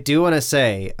 I do want to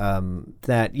say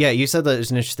that, you said that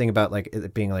there's an interesting thing about like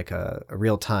it being like a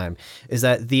real time, is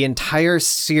that the entire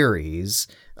series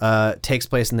takes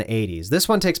place in the 80s. This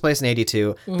one takes place in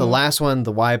 82. The last one,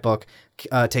 the Y book,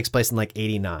 takes place in like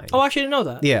 89. Oh, I actually didn't know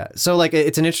that. Yeah. So like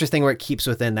it's an interesting thing where it keeps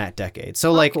within that decade.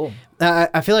 So like cool.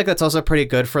 I feel like that's also pretty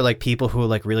good for like people who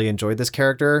like really enjoyed this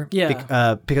character.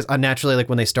 Yeah. Because naturally, like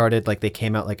when they started, like they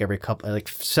came out like every couple, like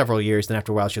several years. Then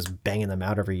after a while, she was banging them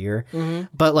out every year.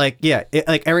 But like,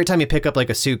 like every time you pick up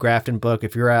like a Sue Grafton book,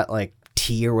 if you're at like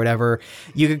T or whatever,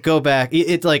 you could go back.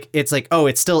 It's like oh,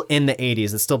 it's still in the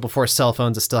 80s. It's still before cell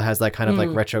phones. It still has that kind of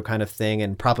like retro kind of thing,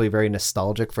 and probably very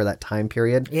nostalgic for that time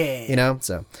period. Yeah. You know.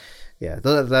 So. Yeah,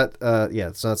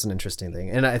 so that's an interesting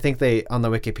thing. And I think they, on the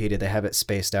Wikipedia, they have it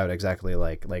spaced out exactly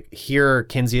like here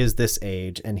Kinsey is this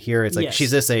age, and here it's like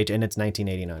she's this age, and it's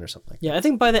 1989 or something like that. Yeah, I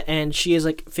think by the end, she is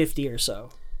like 50 or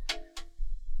so.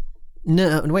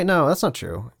 No, wait, no, that's not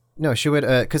true. No, she would,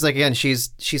 because like again, she's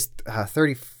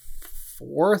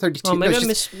 34, 32. Oh, maybe I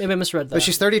misread that. But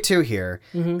she's 32 here,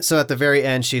 so at the very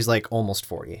end, she's like almost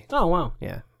 40. Oh, wow.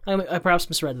 Yeah. I perhaps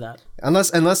misread that.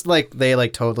 Unless like they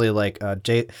like totally like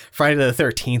Friday the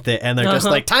 13th it, and they're just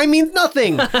like time means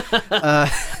nothing. I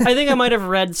think I might have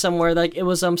read somewhere like it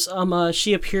was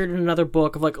she appeared in another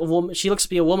book of like a woman. She looks to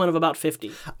be a woman of about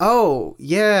 50. Oh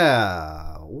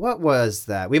yeah, what was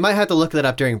that? We might have to look that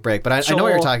up during break, but I know what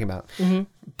you're talking about. Mm-hmm.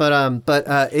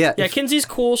 But yeah. Yeah, Kinsey's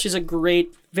cool. She's a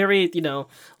great, very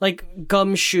like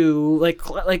gumshoe, like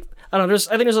I don't know. I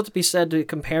think there's a lot to be said to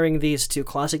comparing these to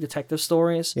classic detective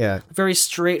stories. Yeah. Very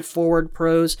straightforward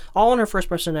prose, all in her first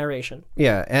person narration.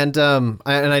 Yeah, and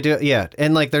I do, yeah,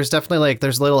 and like there's definitely like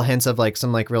there's little hints of like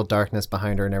some like real darkness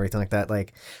behind her and everything like that.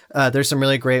 Like there's some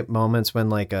really great moments when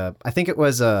like I think it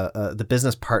was the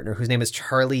business partner whose name is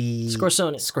Charlie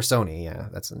Scorsone. Yeah,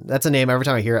 that's a name. Every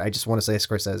time I hear it, I just want to say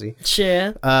Scorsese.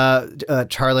 Yeah.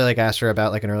 Charlie like asked her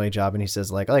about like an early job, and he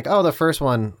says like oh, the first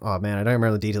one, oh man, I don't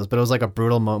remember the details, but it was like a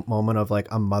brutal moment of like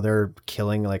a mother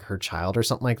killing like her child or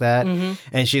something like that. Mm-hmm.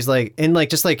 And she's like, and like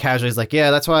just like casually is like,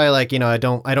 yeah, that's why like I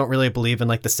don't really believe in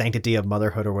like the sanctity of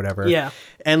motherhood or whatever. Yeah.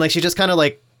 And like she just kind of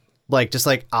like just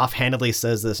like offhandedly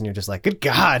says this, and you're just like, good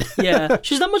God. Yeah,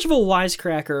 she's not much of a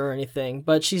wisecracker or anything,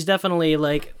 but she's definitely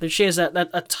like she has that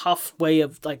a tough way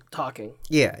of like talking.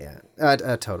 Yeah,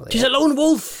 totally. She's a lone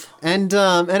wolf. And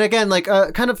again, like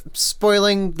kind of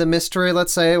spoiling the mystery,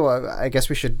 let's say. Well, I guess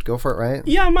we should go for it, right?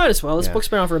 Yeah, might as well. This book's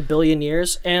been out for 1 billion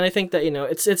years, and I think that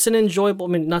it's an enjoyable. I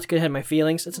mean, not to get ahead of my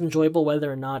feelings, it's enjoyable whether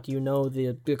or not you know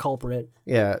the culprit.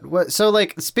 Yeah. So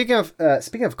like speaking of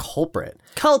culprit.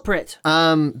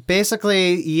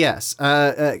 Basically, yes.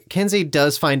 Kinsey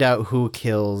does find out who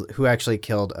actually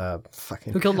killed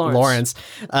who killed Lawrence.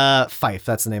 Fife,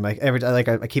 that's the name.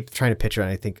 I keep trying to picture it,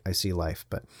 and I think I see Life,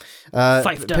 but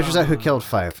Fife pictures out who killed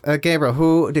Fife.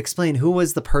 Gabriel, explain who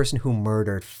was the person who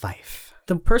murdered Fife?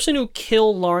 The person who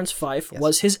killed Lawrence Fife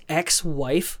was his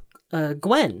ex-wife,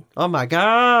 Gwen. Oh my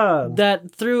God!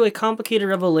 That through a complicated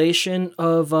revelation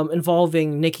of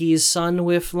involving Nikki's son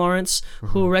with Lawrence,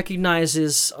 who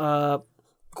recognizes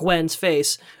Gwen's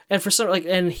face, and for some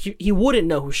and he wouldn't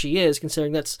know who she is,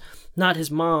 considering that's not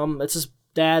his mom. That's his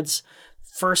dad's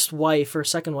first wife or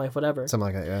second wife, whatever.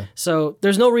 Something like that, yeah. So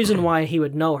there's no reason why he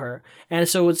would know her. And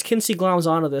so as Kinsey gloms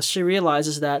onto this, she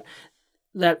realizes that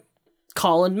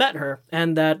Colin met her,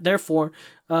 and that therefore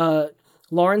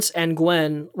Lawrence and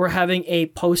Gwen were having a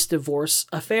post-divorce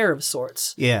affair of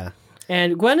sorts. Yeah.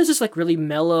 And Gwen is this like really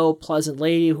mellow, pleasant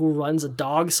lady who runs a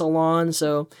dog salon.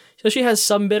 So she has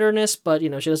some bitterness, but she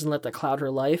doesn't let that cloud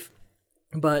her life.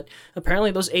 But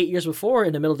apparently those 8 years before,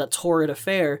 in the middle of that torrid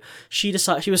affair, she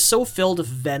was so filled with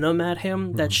venom at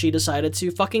him that she decided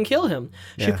to fucking kill him.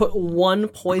 Yeah. She put one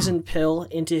poison pill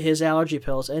into his allergy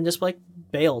pills and just like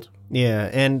bailed. Yeah,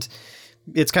 and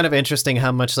it's kind of interesting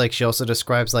how much like she also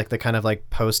describes like the kind of like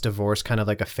post-divorce kind of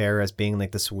like affair as being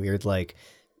like this weird like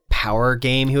power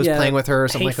game he was playing with her or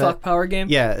something like that. Power game?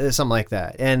 Yeah, something like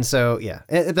that. And so, yeah,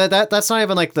 that's not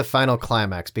even like the final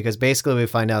climax, because basically we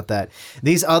find out that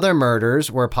these other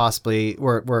murders were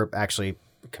actually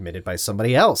committed by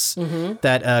somebody else,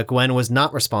 that Gwen was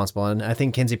not responsible. And I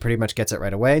think Kinsey pretty much gets it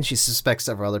right away, and she suspects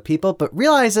several other people, but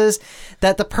realizes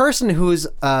that the person who's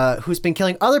been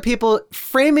killing other people,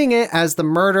 framing it as the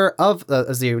murder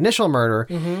as the initial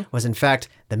murder, was in fact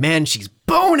the man she's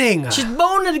boning. She's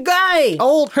boning the guy.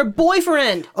 Her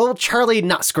boyfriend. Old Charlie,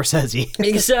 not Scorsese.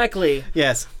 Exactly.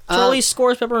 Yes. Charlie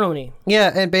scores pepperoni.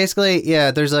 Yeah, and basically,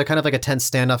 there's a kind of like a tense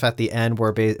standoff at the end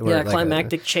where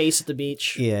climactic chase at the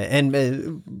beach. Yeah,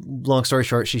 and long story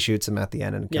short, she shoots him at the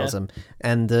end and kills him.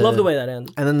 And love the way that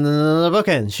ends. And then the book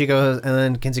ends. She goes, and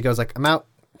then Kinsey goes like, "I'm out.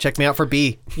 Check me out for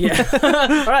B." Yeah.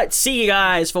 All right. See you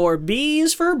guys for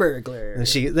B's for burglar. And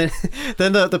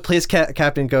then the police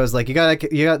captain goes like, you got.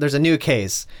 There's a new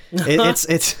case.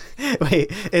 It's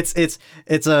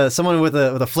someone with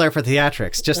a flair for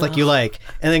theatrics, just like you like.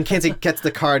 And then Kinsey gets the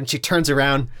card and she turns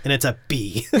around and it's a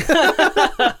B.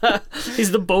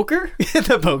 He's the Boker?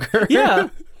 The Boker. Yeah.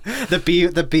 The B.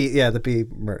 Yeah, the B.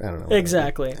 I don't know.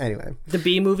 Exactly. Anyway. The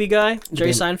B movie guy,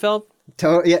 Jerry Seinfeld.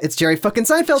 Yeah, it's Jerry fucking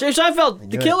Seinfeld. Jerry Seinfeld,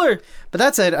 the killer. But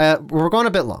that's it. We're going a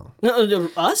bit long.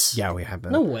 Us? Yeah, we have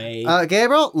been. No way.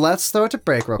 Gabriel, let's throw it to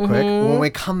break real quick. When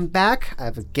we come back, I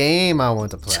have a game I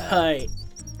want to play. Tight.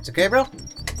 So, Gabriel,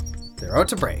 throw it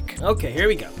to break. Okay, here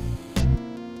we go.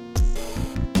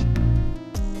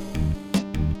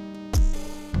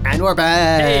 And we're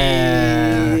back.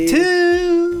 Hey.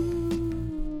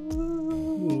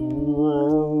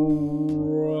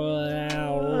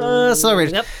 Slow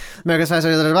read. Yep. America's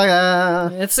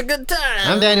Fastest. It's a good time.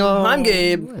 I'm Daniel. I'm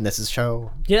Gabe. And this is show.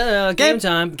 Yeah, game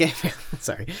time.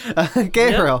 Sorry.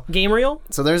 Gabriel. Yep. Game reel?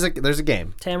 So there's a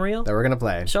game. Tamriel? That we're going to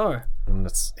play. Sure.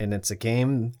 And it's a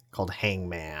game called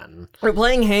Hangman. We're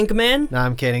playing Hankman. No,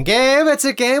 I'm kidding. Gabe, it's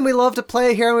a game we love to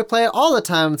play here, and we play it all the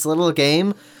time. It's a little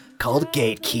game called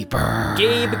Gatekeeper.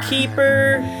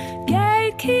 Gatekeeper.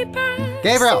 Gatekeeper.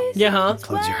 Gabriel. Yeah, huh?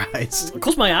 Close your eyes.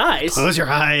 Close my eyes. Close your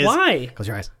eyes. Why? Close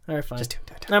your eyes. All right, fine. Just do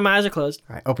it. No, my eyes are closed.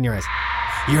 All right, open your eyes.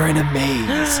 You're in a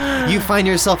maze. You find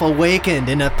yourself awakened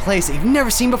in a place that you've never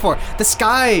seen before. The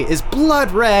sky is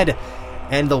blood red,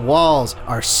 and the walls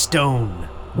are stone.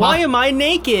 Why am I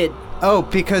naked? Oh,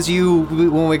 because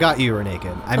when we got you, you were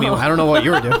naked. I mean, I don't know what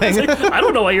you were doing. I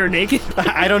don't know why you're naked.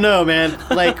 I don't know, man.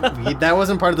 Like, that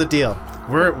wasn't part of the deal.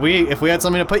 If we had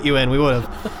something to put you in, we would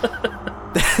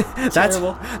have.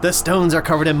 Terrible. The stones are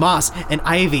covered in moss and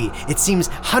ivy. It seems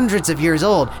hundreds of years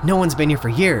old. No one's been here for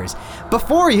years.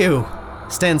 Before you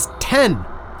stands 10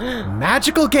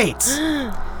 magical gates.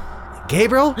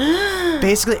 Gabriel,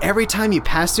 basically every time you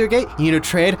pass through a gate, you need to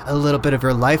trade a little bit of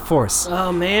your life force.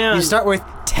 Oh, man. You start with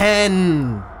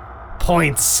 10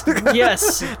 points.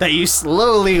 Yes. That you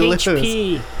slowly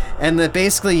HP. lose. And that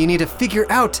basically you need to figure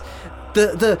out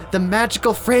the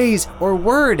magical phrase or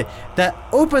word that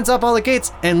opens up all the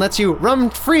gates and lets you run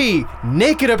free,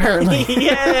 naked apparently.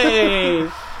 Yay.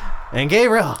 And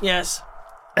Gabriel, Yes.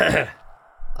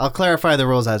 I'll clarify the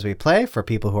rules as we play for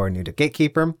people who are new to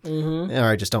Gatekeeper, or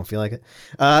I just don't feel like it.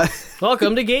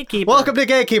 Welcome to Gatekeeper. Welcome to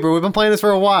Gatekeeper. We've been playing this for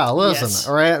a while. Listen, Yes.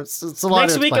 all right? It's a lot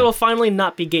Next to week explain. it will finally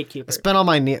not be Gatekeeper. Spend all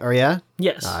my or yeah?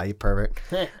 Yes. Ah, you pervert.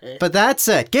 But that's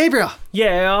it. Gabriel,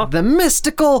 Yeah. the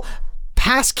mystical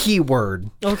passkey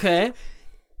word Okay.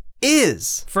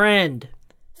 is Friend.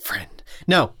 friend.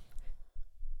 No.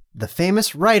 The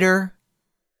famous writer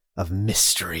of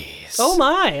mysteries. Oh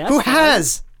my. That's Who fun.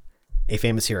 has a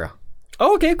famous hero.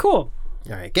 Oh, okay, cool.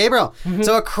 All right, Gabriel.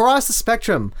 So across the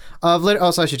spectrum of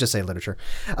so I should just say literature.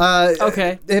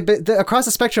 Okay. Across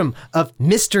the spectrum of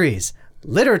mysteries,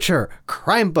 literature,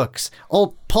 crime books,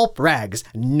 old pulp rags,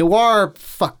 noir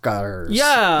fuckers.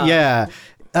 Yeah. Yeah.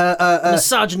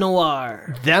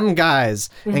 Misogynoir. Them guys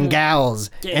and gals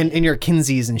and your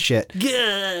Kinseys and shit.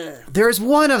 Gah. There's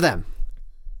one of them.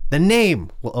 The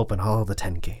name will open all the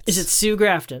 10 gates. Is it Sue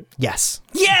Grafton? Yes.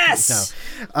 Yes!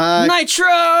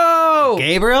 Nitro!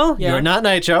 Gabriel, Yeah. you're not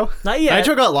Nitro. Not yet.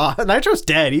 Nitro got lost. Nitro's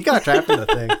dead. He got trapped in the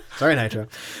thing. Sorry, Nitro.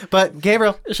 But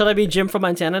Gabriel, Should I be Jim from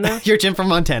Montana now? you're Jim from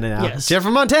Montana now. Yes. Jim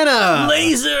from Montana.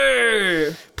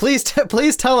 Laser! Please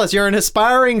tell us you're an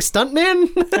aspiring stuntman.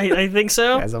 I think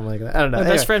so. Yeah, something like that. I don't know. My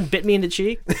Anyway. best friend bit me in the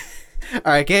cheek. All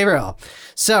right, Gabriel.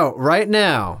 So right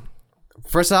now,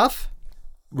 first off,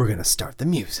 we're gonna start the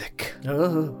music.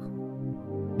 Oh.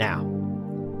 Now,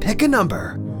 pick a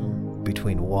number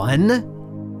between 1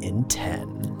 and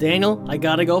 10. Daniel, I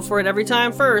gotta go for it every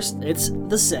time first. It's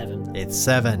the 7. It's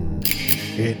 7.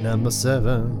 Gate number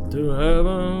 7. To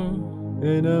heaven.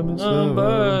 Gate number 7.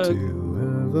 back. To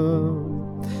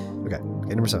heaven. Okay,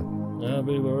 gate number 7.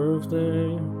 Happy birthday.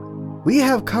 We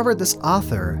have covered this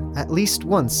author at least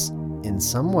once in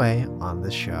some way on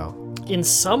this show. In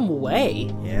some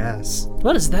way? Yes.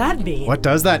 What does that mean? What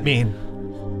does that mean?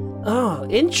 Oh,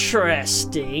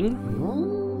 interesting.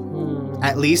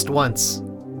 At least once.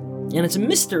 And it's a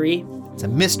mystery. It's a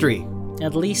mystery.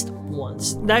 At least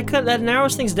once. That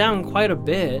narrows things down quite a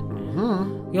bit.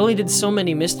 You only did so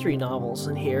many mystery novels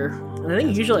in here. And I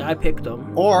think usually I picked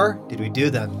them. Or did we do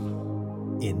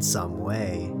them in some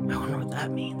way? I don't know what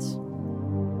that means.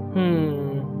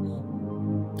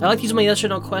 I like to use my yes or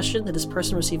no question. Did this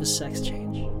person receive a sex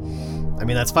change? I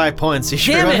mean, that's 5 points. You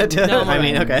sure Damn want it. to? No, I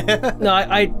mean, okay.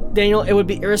 No, Daniel, it would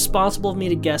be irresponsible of me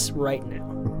to guess right now.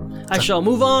 I shall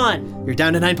move on. You're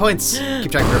down to 9 points.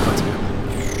 Keep track of your points.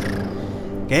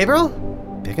 Gabriel,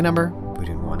 pick a number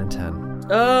between 1 and 10.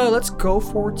 Let's go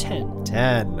for 10.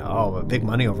 10. Oh, big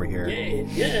money over here.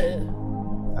 Yeah.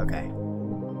 Okay.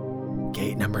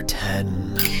 Gate number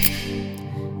 10.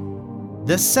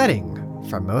 The setting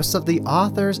for most of the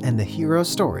authors and the hero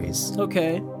stories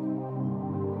Okay.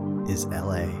 is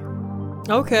LA.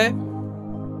 Okay.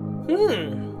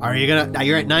 Are you gonna? Now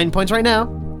you're at 9 points right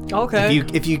now. Okay.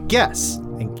 If you guess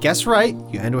and guess right,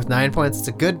 you end with 9 points.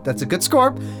 That's a good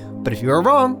score. But if you are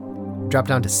wrong, drop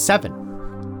down to 7.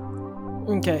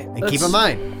 Okay. And keep in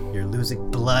mind, you're losing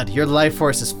blood. Your life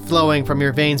force is flowing from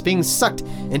your veins, being sucked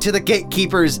into the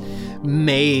gatekeeper's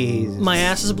maze. My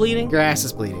ass is bleeding? Your ass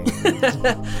is bleeding.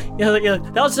 Yeah,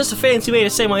 that was just a fancy way to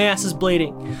say my ass is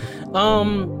bleeding.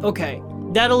 Okay.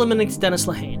 That eliminates Dennis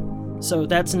Lehane. So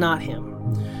that's not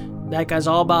him. That guy's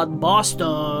all about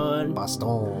Boston.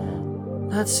 Boston.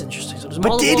 That's interesting. So there's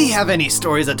But did multiple- he have any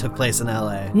stories that took place in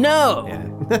LA? No. Yeah.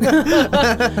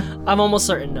 I'm almost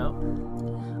certain no.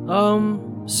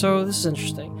 So this is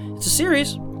interesting. It's a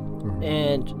series,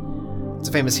 and It's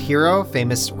a famous hero,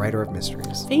 famous writer of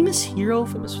mysteries. Famous hero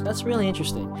from this. That's really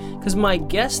interesting. Because my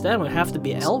guess then would have to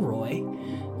be Elroy.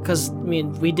 Because, I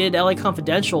mean, we did LA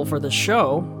Confidential for the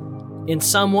show in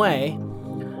some way.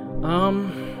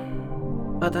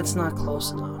 But that's not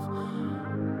close enough.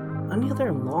 Any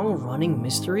other long-running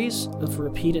mysteries of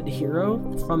repeated hero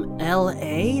from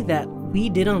LA that we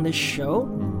did on this show?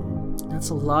 That's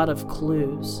a lot of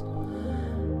clues.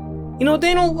 You know,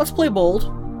 Daniel, let's play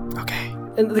bold. Okay.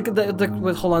 And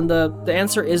hold on, the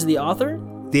answer is the author?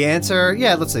 The answer,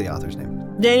 yeah, let's say the author's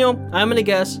name. Daniel, I'm gonna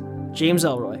guess James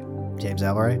Elroy. James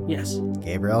Elroy. Yes.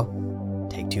 Gabriel,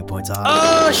 take 2 points off.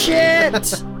 Oh, shit!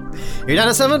 You're down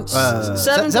to 7?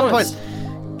 7 points.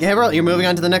 Gabriel, you're moving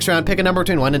on to the next round. Pick a number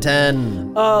between 1 and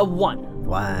 10. 1.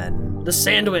 1. The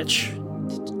sandwich.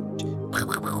 Oops.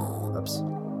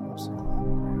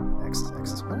 X.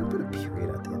 Why did I put a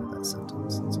period at the end of that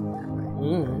sentence? That's a weird way.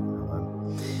 Hold on.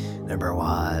 Number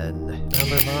 1.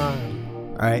 Number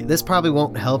 1. All right, this probably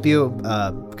won't help you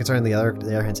concerning the other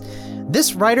hints.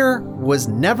 This writer was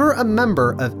never a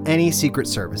member of any Secret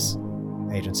Service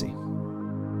agency.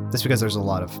 Just because there's a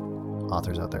lot of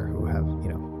authors out there who have,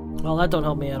 Well, that don't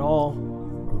help me at all.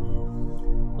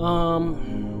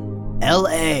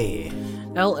 L.A.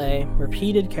 L.A.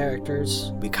 Repeated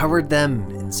characters. We covered them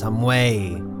in some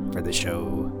way for the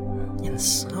show. In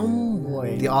some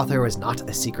way. The author was not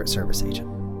a Secret Service agent.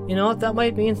 You know what? That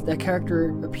might mean that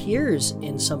character appears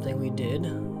in something we did,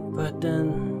 but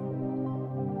then...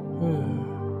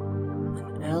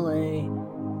 An L.A.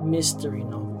 mystery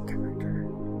novel character.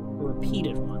 A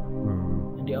repeated one.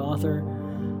 And the author,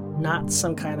 not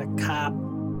some kind of cop.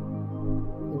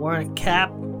 Wearing a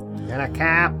cap. And a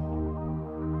cap.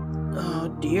 Oh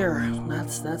dear,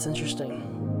 that's interesting.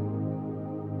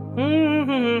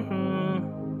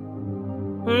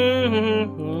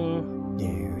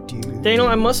 Daniel,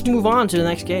 I must move on to the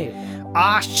next game.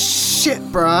 Ah, shit,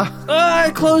 bruh.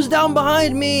 It closed down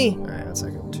behind me. All right, 1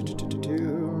 second.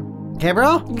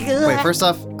 Gabriel? Wait, first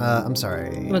off, I'm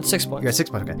sorry. I'm at 6 points. You're at 6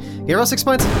 points, okay. Gabriel, 6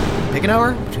 points. Pick a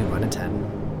number between 1 and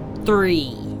 10.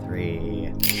 3.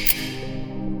 3.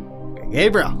 Okay,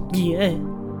 Gabriel. Yeah.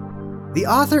 The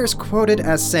author is quoted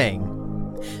as saying,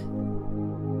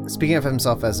 speaking of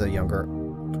himself as a younger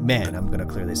man, I'm gonna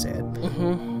clearly say it.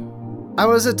 I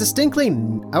was distinctly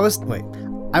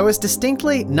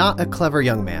not a clever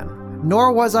young man,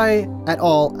 nor was I at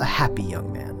all a happy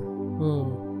young man.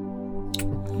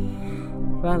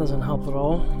 That doesn't help at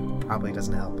all. Probably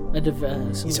doesn't help.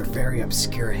 These These are very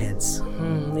obscure hints.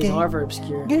 These are very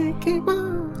obscure.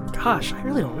 Gatekeeper. Gosh, I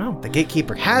really don't know. The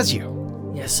gatekeeper has you.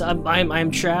 Yes,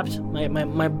 I'm trapped.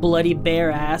 My bloody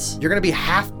bare ass. You're gonna be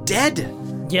half dead.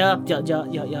 Yeah.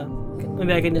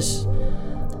 Maybe I can just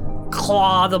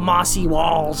claw the mossy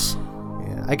walls.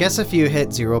 Yeah, I guess if you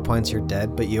hit 0 points, you're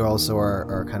dead, but you also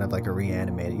are kind of like a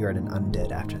reanimated. You're an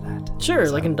undead after that. Sure,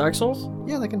 like in Dark Souls?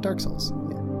 Yeah, like in Dark Souls.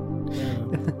 Yeah.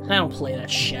 I don't play that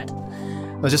shit.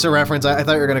 It was just a reference. I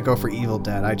thought you were gonna go for Evil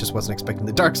Dead. I just wasn't expecting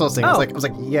the Dark Souls thing. I was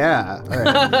like, yeah.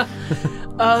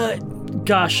 All right.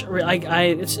 Gosh,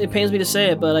 it pains me to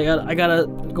say it, but I gotta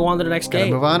go on to the next Gotta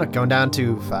game. move on. Going down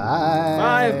to 5.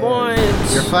 5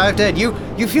 points. You're 5 dead. You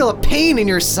feel a pain in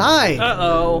your side.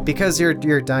 Uh-oh. Because you're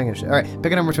dying of shit. All right,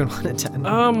 pick a number between 1 and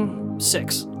 10.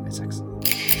 6. 6.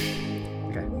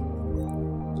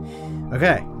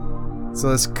 Okay. So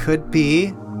this could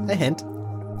be a hint.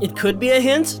 It could be a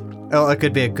hint. Oh, it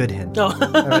could be a good hint. No.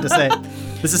 I meant to say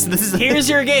this is. Here's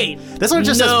your gate. This one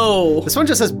just No. says. This one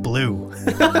just says blue.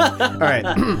 All right.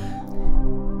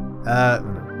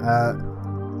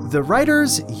 The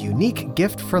writer's unique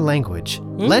gift for language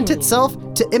lent itself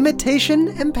to imitation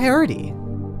and parody.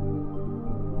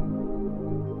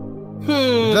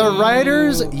 The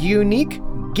writer's unique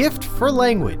gift for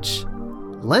language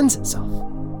lends itself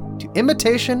to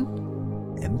imitation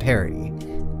and parody.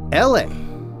 LA.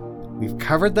 We've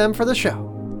covered them for the show.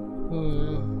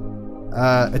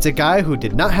 It's a guy who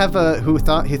did not have who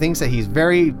thinks that he's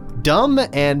very dumb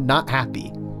and not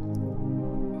happy.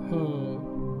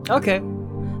 Okay,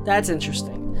 that's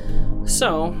interesting.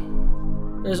 So,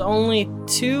 there's only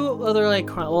 2 other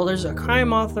there's a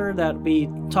crime author that we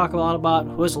talk a lot about,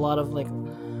 who has a lot of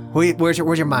Where's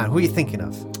your mind? Who are you thinking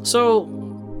of? So,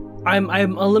 I'm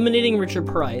eliminating Richard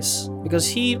Price because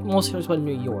he mostly talks about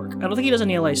New York. I don't think he does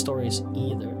any LA stories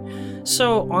either.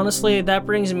 So honestly, that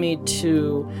brings me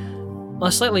to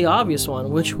a slightly obvious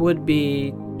one, which would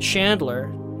be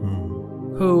Chandler,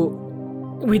 who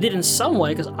we did in some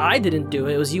way because I didn't do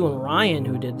it. It was you and Ryan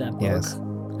who did that book. Yes.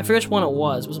 I forget which one it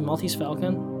was. Was it Maltese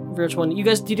Falcon? I forget which one. You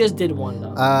guys did one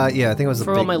though. Yeah, I think it was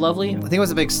For All My Lovely. I think it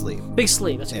was a Big Sleep. Big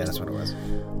Sleep. That's Yeah, that's what it was.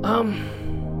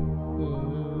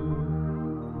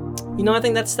 You know, I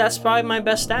think that's probably my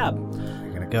best stab.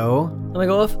 You're gonna go I'm gonna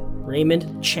go with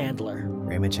Raymond Chandler.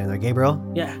 Raymond Chandler. Gabriel,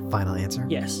 Yeah. final answer.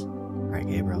 Yes. All right,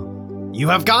 Gabriel. You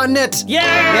have gotten it! Yeah!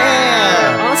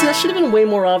 Yeah! Honestly, that should have been way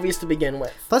more obvious to begin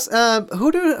with. Plus,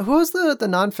 who was the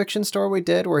nonfiction story we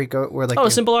did where Oh,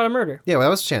 Simple Art of Murder. Yeah, well, that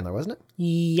was Chandler, wasn't it?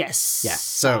 Yes. Yeah.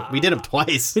 So we did him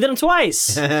twice. We did them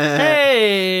twice.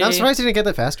 Hey. I'm surprised you didn't get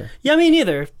that faster. Yeah, me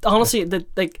neither. Honestly,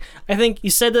 I think you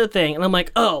said the thing, and I'm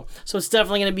like, oh, so it's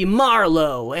definitely gonna be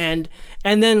Marlowe, and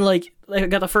then like I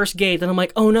got the first gate, and I'm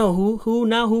like, oh no,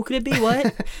 who could it be?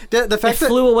 What? The It fact that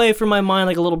flew away from my mind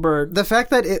like a little bird. the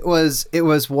fact that it was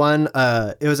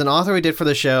an author we did for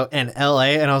the show in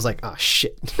L.A. and I was like, oh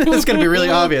shit, it's gonna be really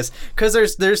obvious because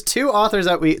there's two authors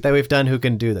that we've done who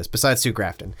can do this besides Sue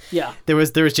Grafton. Yeah. There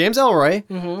was James Ellroy,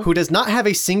 who does not have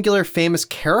a singular famous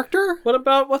character. What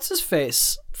about what's his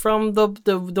face from the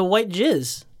White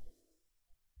Jizz?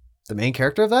 The main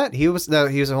character of that, he was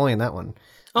only in that one.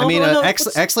 Oh, I mean, no,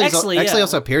 Exley yeah.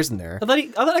 also appears in there. I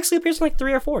thought actually appears in like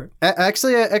 3 or 4.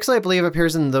 Exley, I believe,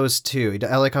 appears in those two,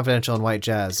 LA Confidential and White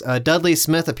Jazz. Dudley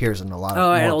Smith appears in a lot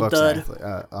Oh, more old books, Dud.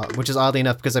 actually, which is oddly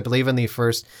enough because I believe in the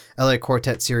first LA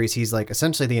Quartet series, he's like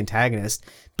essentially the antagonist,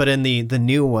 but in the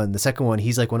new one, the second one,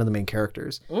 he's like one of the main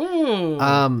characters.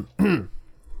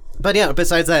 But yeah,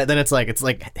 besides that, then it's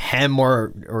like Hem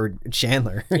or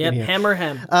Chandler. Yep, Yeah. Hem or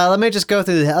Hem. Let me just go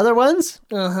through the other ones.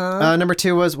 Uh-huh. Number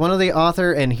 2 was one of the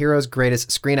author and hero's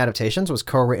greatest screen adaptations was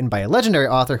co-written by a legendary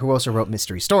author who also wrote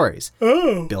mystery stories.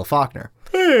 Oh. Bill Faulkner.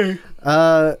 Hey.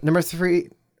 Number 3,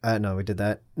 no, we did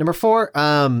that. Number 4,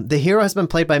 the hero has been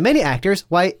played by many actors,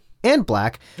 white and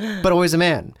black, but always a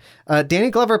man. Danny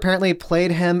Glover apparently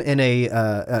played him in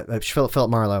Philip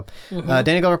Marlowe.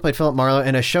 Danny Glover played Philip Marlowe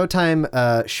in a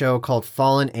Showtime show called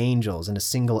Fallen Angels in a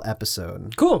single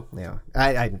episode. Cool. Yeah,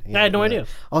 I had no idea.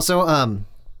 Also,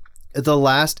 the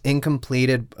last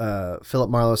incompleted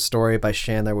Philip Marlowe story by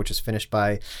Chandler, which was finished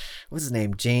by what's his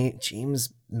name,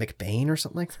 James McBain or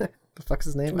something like that. The fuck's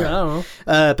his name? I don't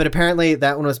know. But apparently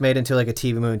that one was made into like a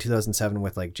TV movie in 2007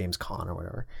 with like James Caan or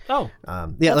whatever. Oh. Yeah,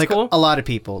 That's like cool. a lot of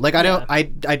people. Like I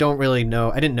don't really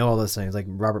know. I didn't know all those things like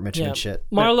Robert Mitchum and shit.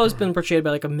 Marlowe's been portrayed by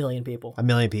like 1 million people. 1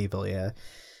 million people, yeah.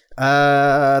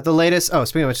 The latest,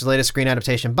 speaking of which, the latest screen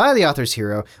adaptation by the author's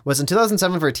hero was in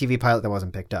 2007 for a TV pilot that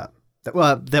wasn't picked up.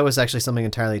 That was actually something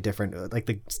entirely different, like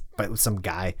with some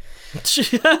guy.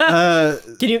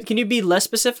 Can you be less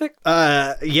specific?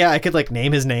 Yeah, I could like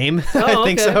name his name. Oh, I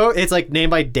think okay. so. It's like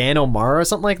named by Dan O'Mara or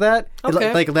something like that.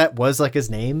 Okay. Like that was like his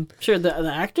name. Sure, the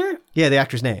actor? Yeah, the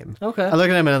actor's name. Okay. I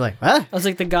look at him and I'm like, what? I was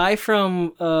like the guy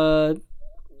from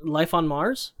Life on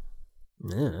Mars?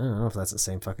 Yeah, I don't know if that's the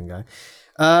same fucking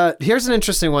guy. Here's an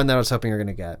interesting one that I was hoping you're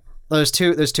gonna get. There's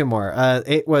two more.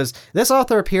 It was this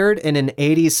author appeared in an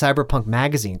 80s cyberpunk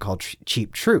magazine called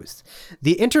Cheap Truth.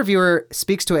 The interviewer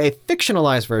speaks to a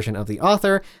fictionalized version of the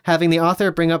author, having the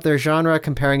author bring up their genre,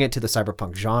 comparing it to the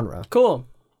cyberpunk genre. Cool.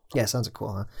 Yeah, sounds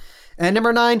cool, huh? And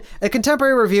number 9, a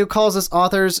contemporary review calls this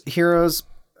author's heroes.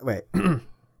 Wait.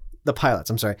 The pilots,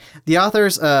 I'm sorry. The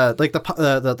authors, like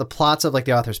the plots of like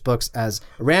the author's books as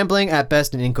rambling at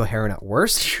best and incoherent at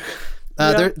worst.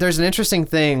 There's an interesting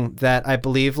thing that I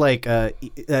believe like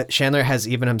that Chandler has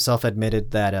even himself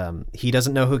admitted that he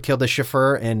doesn't know who killed the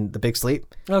chauffeur in The Big Sleep.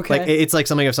 Okay. Like it's like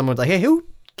something if someone's like, hey, who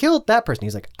killed that person?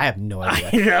 He's like, I have no idea.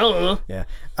 I don't know. Yeah.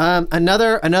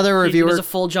 Another reviewer. There's a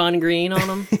full John Green on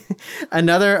him.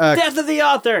 Another Death of the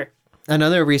author.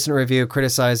 Another recent review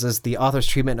criticizes the author's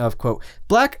treatment of, quote,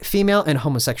 black, female, and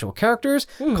homosexual characters,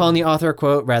 calling the author,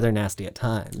 quote, rather nasty at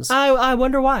times. I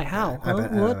wonder why. How? I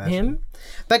bet- I What? imagine. Him?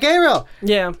 But Gabriel,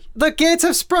 Yeah. the gates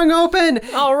have sprung open!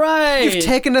 All right. You've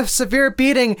taken a severe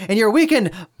beating and you're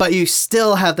weakened, but you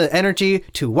still have the energy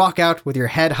to walk out with your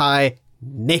head high,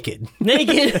 naked.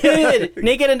 Naked.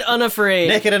 Naked and unafraid.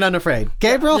 Naked and unafraid.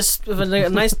 Gabriel, Just with a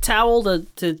nice towel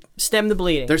to stem the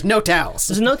bleeding. there's no towels.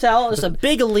 There's no towel. Just a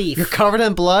big leaf. You're covered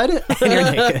in blood and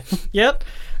you're naked. Yep.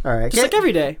 All right. Just like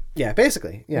every day. Yeah,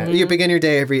 basically. Yeah. You begin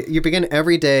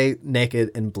every day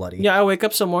naked and bloody. Yeah, I wake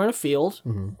up somewhere in a field,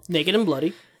 naked and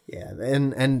bloody. Yeah,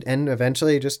 and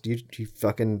eventually just you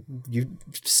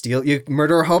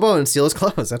murder a hobo and steal his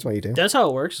clothes. That's what you do. That's how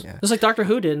it works. Just like Doctor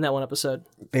Who did in that one episode.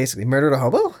 Basically, murdered a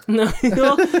hobo? No,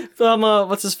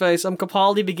 what's his face?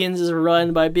 Capaldi begins his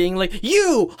run by being like,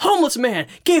 "You homeless man,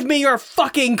 give me your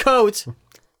fucking coat."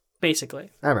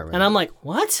 Basically, I remember. and I'm like,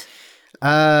 "What?"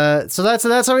 So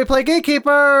that's how we play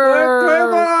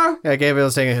Gatekeeper. Yeah,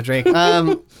 Gabriel's taking a drink.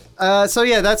 So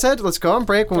yeah, that's it. Let's go on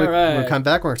break. When we come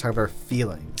back, we're gonna talk about our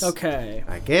feelings. Okay.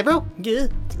 All right, Gabriel, Yeah.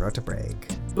 throw it to break.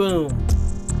 Boom.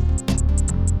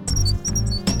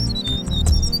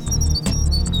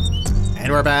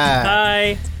 And we're back.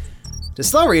 Hi. to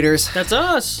Slow Readers, That's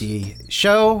us. the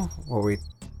show where we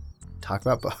talk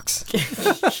about books.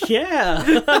 Yeah.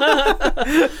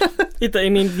 I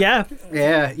mean, yeah.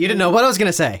 Yeah, you didn't know what I was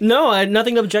gonna say. No, I had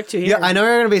nothing to object to here. Yeah, I know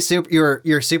you're gonna be super.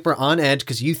 You're super on edge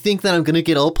because you think that I'm gonna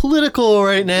get all political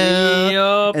right now.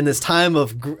 Yup. In this time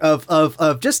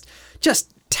of just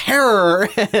terror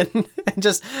and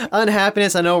just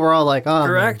unhappiness. I know we're all like, oh,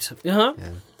 Correct. Uh-huh.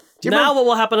 you Now remember- what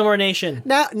will happen to our nation?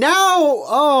 Now,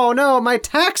 oh no, my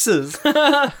taxes.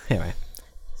 Anyway,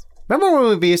 remember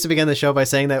when we used to begin the show by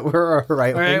saying that we're a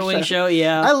right-wing Right-wing show,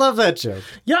 yeah. I love that joke.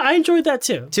 Yeah, I enjoyed that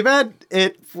too. Too bad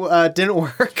it didn't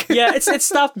work. Yeah, it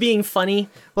stopped being funny.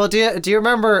 Well, do you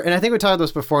remember? And I think we talked about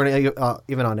this before,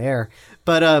 even on air.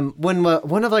 But when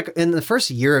one of in the first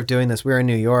year of doing this, we were in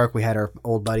New York. We had our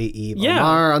old buddy Eve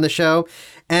Omar on the show,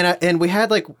 and we had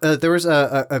there was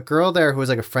a girl there who was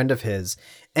like a friend of his,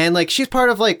 and like she's part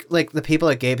of like the people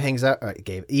that Eve hangs out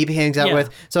Yeah. with.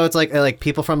 So it's like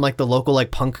people from like the local like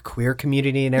punk queer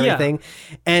community and everything.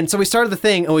 And so we started the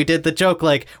thing and we did the joke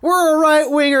like we're a right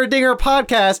winger dinger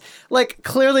podcast, like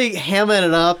clearly hamming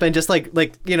it up and just like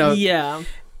Yeah.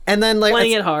 And then like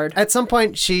Playing it hard. At some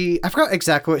point I forgot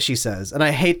exactly what she says, and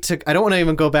I don't want to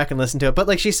even go back and listen to it, but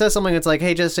like she says something that's like,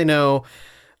 hey, just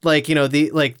like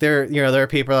there are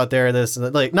people out there this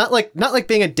like not like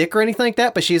being a dick or anything like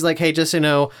that, but she's like, hey, just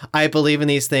I believe in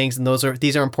these things and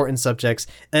these are important subjects.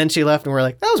 And she left and we're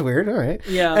like, that was weird, all right.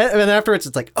 Yeah. And then afterwards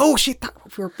it's like, oh, she thought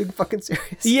we were being fucking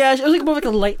serious. Yeah, it was like more like a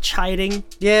light chiding.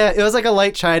 Yeah, it was like a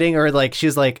light chiding, or like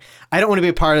she's like, I don't want to be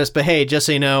a part of this, but hey, just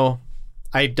so you know,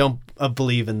 I don't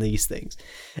believe in these things.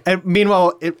 And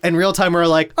meanwhile, in real time, we're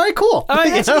like, all right, cool. All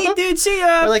right, that's You know? neat, dude. See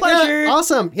ya. We're like, Pleasure. yeah,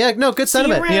 awesome. Yeah, no, good See you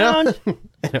sentiment. around.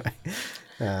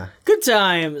 Anyway, Good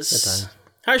times.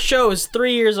 Our show is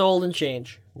 3 years old and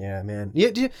change. yeah, man.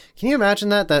 Can you imagine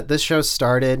that this show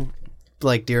started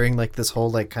like during like this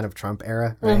whole like kind of Trump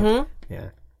era, right? Mm-hmm. Yeah.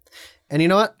 And you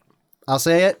know what? I'll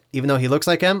say it. Even though he looks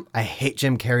like him, I hate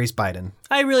Jim Carrey's Biden.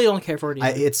 I really don't care for it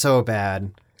either. It's so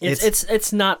bad.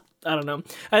 It's not. I don't know.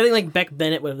 I think like Beck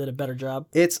Bennett would have did a better job.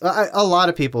 It's a lot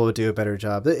of people would do a better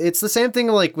job. It's the same thing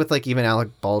like with like even Alec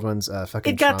Baldwin's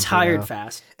fucking. It got Trump, tired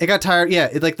fast. It got tired. Yeah,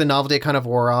 like the novelty kind of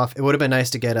wore off. It would have been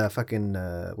nice to get a fucking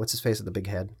what's his face with the big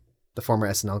head, the former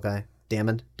SNL guy,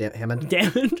 Hammond. Dammond.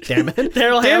 Dammond.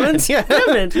 Daryl Hammond. Yeah.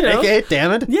 Dammond. You know? Okay,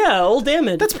 Dammond. Yeah, old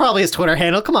Dammond. That's probably his Twitter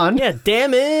handle. Come on. Yeah,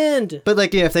 Dammond. But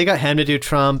like, yeah, if they got him to do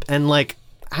Trump and like,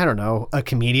 I don't know, a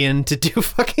comedian to do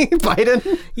fucking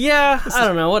Biden. Yeah, I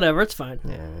don't know. Whatever. It's fine.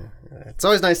 It's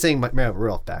always nice seeing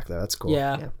Rudolph back though. That's cool.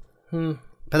 Yeah.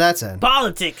 But that's it.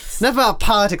 Politics. Enough about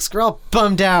politics. We're all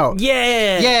bummed out.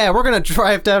 Yeah. Yeah, we're gonna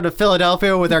drive down to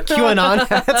Philadelphia with our QAnon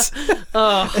hats.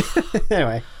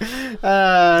 Anyway,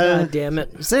 God damn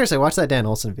it. seriously, watch that Dan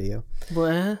Olson video,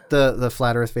 What? the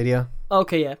flat Earth video.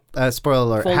 Okay, yeah. Spoiler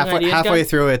alert: Folding ideas halfway guy?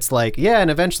 through, it's like, yeah,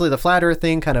 and eventually the flat Earth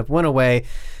thing kind of went away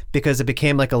because it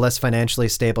became like a less financially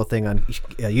stable thing on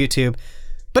YouTube.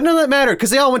 But none of that mattered because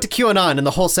they all went to QAnon, and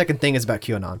the whole second thing is about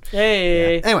QAnon.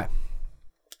 Hey. Anyway.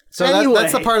 So Anyway.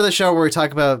 that's the part of the show where we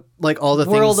talk about like all the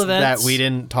World things events. that we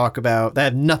didn't talk about that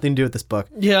had nothing to do with this book.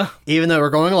 Yeah. Even though we're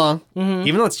going along,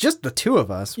 even though it's just the two of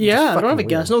us. which is Yeah, I don't fucking have a weird.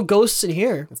 guess. No ghosts in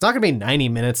here. It's not gonna be 90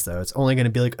 minutes though. It's only gonna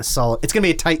be like it's gonna be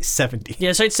a tight 70.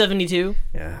 Yeah, site 72.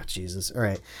 Yeah, Jesus. All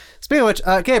right. Speaking of which,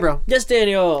 Gabriel. Yes,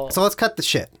 Daniel. So let's cut the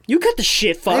shit. You cut the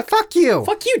shit, Hey, fuck. fuck you.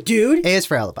 Fuck you, dude. A is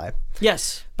for Alibi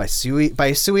Yes. by Suey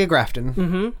Grafton.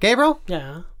 Mm-hmm. Gabriel,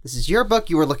 Yeah. this is your book.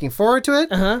 You were looking forward to it.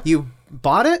 Uh-huh. You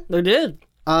bought it. I did.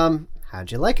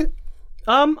 How'd you like it?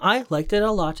 I liked it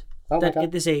a lot. Oh my That God.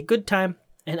 it is a good time,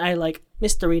 and I like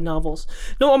mystery novels.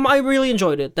 No, I really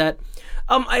enjoyed it. That,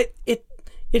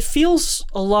 it feels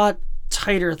a lot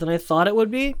tighter than I thought it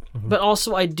would be, but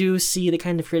also I do see the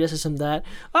kind of criticism that,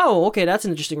 oh, okay, that's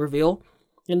an interesting reveal,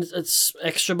 and it's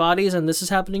extra bodies, and this is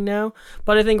happening now.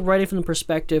 But I think writing from the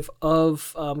perspective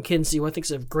of Kinsey, who I think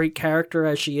is a great character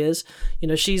as she is,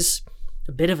 she's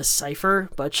a bit of a cipher,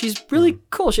 but she's really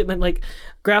cool. She like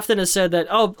Grafton has said that,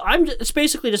 it's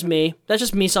basically just me. That's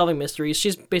just me solving mysteries.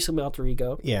 She's basically my alter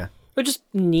ego, Yeah. which is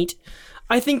neat.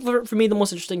 I think for me the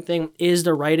most interesting thing is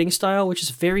the writing style, which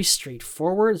is very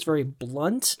straightforward. It's very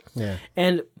blunt. Yeah.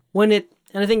 And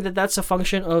I think that's a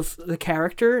function of the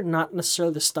character, not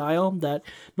necessarily the style. That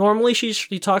normally she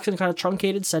talks in kind of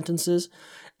truncated sentences,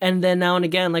 and then now and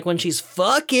again, like when she's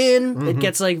fucking, it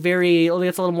gets like it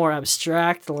gets a little more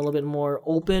abstract, a little bit more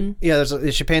open. Yeah,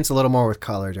 she paints a little more with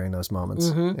color during those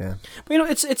moments. Yeah. But,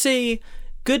 it's a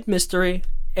good mystery,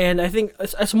 and I think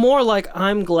it's more like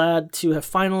I'm glad to have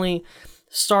finally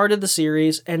started the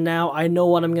series, and now I know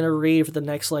what I'm gonna read for the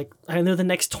next I know the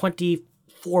next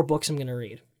 24 books I'm gonna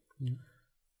read.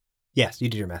 Yes, you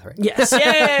did your math right. Yes,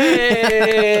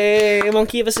 yay!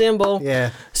 Monkey of a symbol.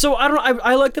 Yeah. So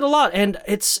I liked it a lot, and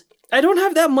I don't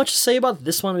have that much to say about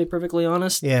this one, to be perfectly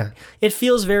honest. Yeah. It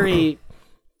feels very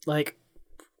like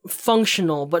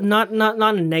functional, but not in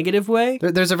a negative way.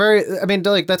 There's a very, I mean,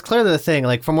 like that's clearly the thing.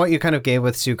 Like from what you kind of gave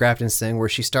with Sue Grafton's thing, where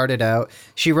she started out,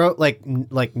 she wrote like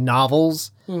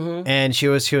novels, and she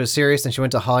was serious, and she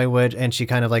went to Hollywood, and she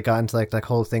kind of like got into like that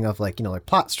whole thing of like like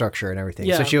plot structure and everything.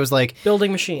 Yeah. So she was like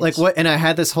Building machines. like what, and I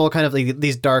had this whole kind of like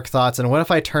these dark thoughts, and what if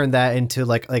I turned that into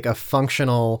like a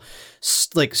functional,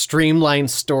 like streamlined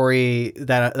story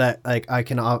that like I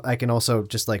can also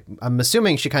just like, I'm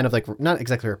assuming she kind of like not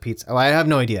exactly repeats. Oh, I have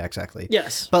no idea exactly.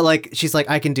 Yes. But like she's like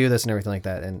I can do this and everything like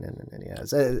that, and yeah,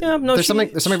 there's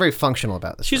something very functional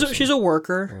about this. She's a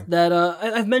worker that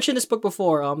I've mentioned this book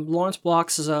before. Lawrence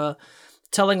Block's is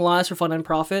Telling Lies for Fun and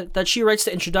Profit, that she writes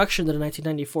the introduction to the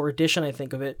 1994 edition, I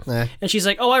think of it. And she's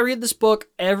like, I read this book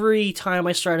every time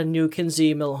I start a new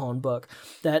Kinsey Millhone book.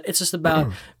 That it's just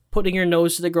about putting your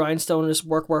nose to the grindstone and just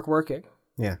working.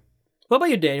 Yeah. What about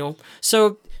you, Daniel?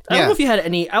 So I don't know if you had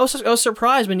any. I was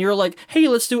surprised when you were like, "Hey,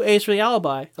 let's do Ace for the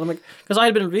Alibi." And I'm like, because I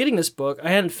had been reading this book, I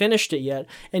hadn't finished it yet,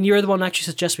 and you're the one that actually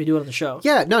suggested we do it on the show.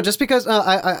 Yeah, no, just because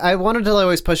I wanted to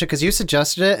always push it because you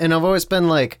suggested it, and I've always been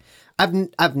like,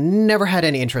 I've never had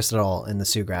any interest at all in the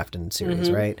Sue Grafton series,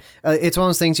 right? It's one of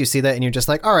those things you see that and you're just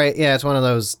like, all right, yeah, it's one of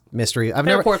those mystery. I've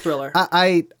never Airport thriller.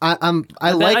 I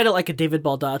don't like a David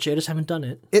Baldacci. I just haven't done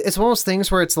it. It's one of those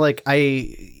things where it's like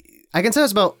I can say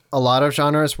this about a lot of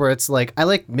genres where it's like I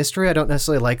like mystery. I don't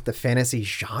necessarily like the fantasy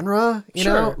genre. You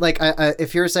know, like I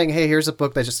if you're saying, hey, here's a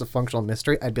book that's just a functional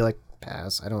mystery, I'd be like,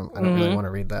 pass. I don't really want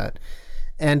to read that.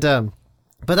 And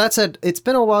but that said, it's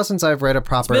been a while since I've read a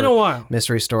proper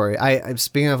mystery story. I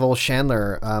speaking of old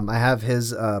Chandler, I have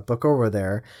his book over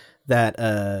there that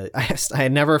I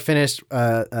had never finished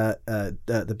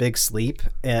the Big Sleep,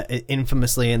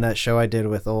 infamously in that show I did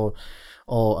with old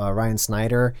Ryan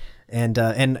Snyder. And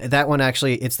that one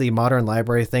actually, it's the Modern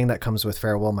Library thing that comes with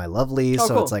Farewell My Lovely. So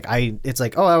cool. It's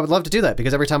like, I would love to do that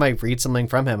because every time I read something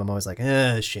from him, I'm always like,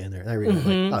 Chandler. I read it,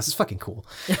 I'm like, oh, this is fucking cool.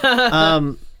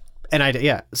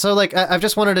 And so like I've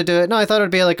just wanted to do it. No, I thought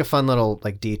it'd be like a fun little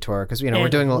like detour because we're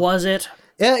doing. Was it?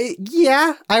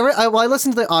 Yeah. I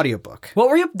listened to the audiobook. What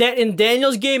were you in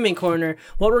Daniel's gaming corner?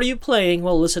 What were you playing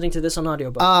while listening to this on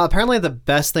audiobook? Apparently the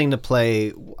best thing to play,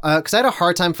 because I had a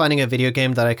hard time finding a video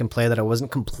game that I can play that I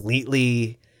wasn't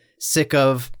completely sick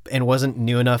of and wasn't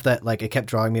new enough that like it kept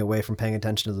drawing me away from paying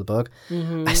attention to the book.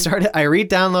 I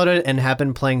re-downloaded and have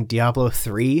been playing Diablo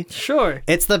 3. Sure.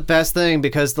 It's the best thing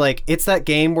because like it's that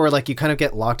game where like you kind of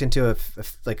get locked into a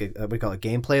we call it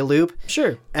gameplay loop.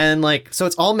 Sure. And like so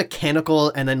it's all mechanical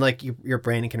and then like your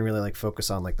brain can really like focus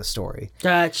on like the story.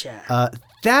 Gotcha.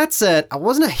 That said, I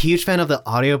wasn't a huge fan of the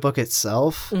audiobook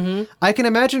itself. I can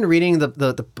imagine reading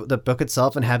the book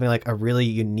itself and having like a really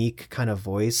unique kind of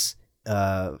voice.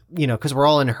 Because we're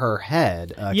all in her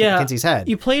head, Kinsey's head.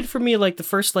 You played for me like the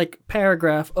first like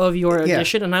paragraph of your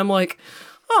edition, and I'm like,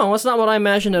 oh, that's not what I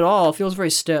imagined at all. It feels very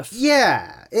stiff.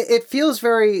 Yeah, it feels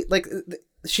very like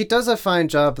she does a fine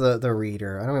job. The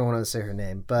reader, I don't even want to say her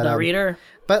name, but the reader.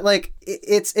 But like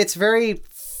it's very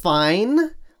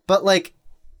fine, but like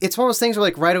it's one of those things where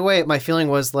like right away my feeling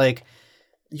was like,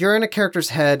 you're in a character's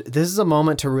head. This is a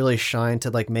moment to really shine, to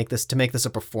like make this a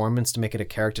performance, to make it a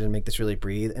character, to make this really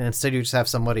breathe. And instead, you just have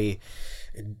somebody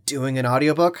doing an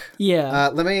audiobook. Yeah.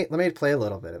 Let me play a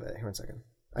little bit of it. Here, 1 second.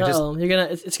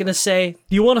 It's gonna say,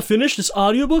 "Do you want to finish this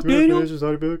audiobook, Daniel? Finish this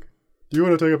audiobook? Do you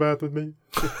want to take a bath with me?"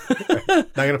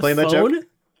 Not gonna play in that joke.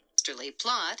 Masterly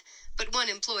plot, but one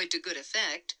employed to good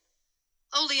effect.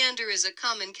 Oleander is a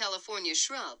common California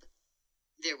shrub.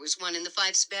 There was one in the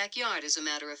Fifes' backyard, as a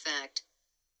matter of fact.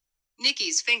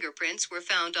 Nikki's fingerprints were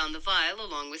found on the vial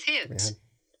along with his.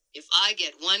 If I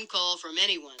get one call from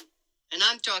anyone, and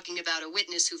I'm talking about a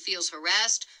witness who feels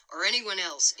harassed or anyone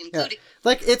else, including... Yeah.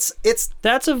 Like, it's...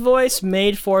 That's a voice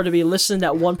made to be listened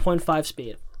at 1.5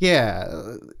 speed.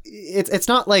 Yeah. It's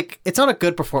not like... It's not a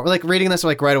good performance. Like, reading this,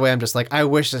 like, right away, I'm just like, I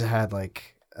wish it had,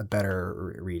 like... a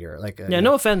better reader. Like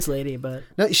no offense, lady, but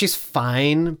no, she's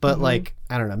fine, but like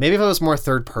I don't know, maybe if it was more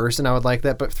third person I would like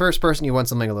that, but first person you want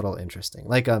something a little interesting.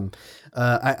 Like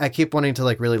I keep wanting to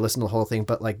like really listen to the whole thing,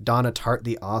 but like Donna Tartt,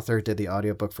 the author, did the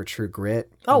audiobook for True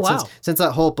Grit. Oh wow. Since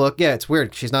that whole book, yeah, it's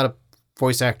weird, she's not a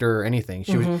voice actor or anything.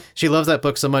 She loves that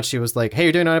book so much, she was like, hey,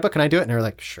 you're doing an audiobook, can I do it? And they're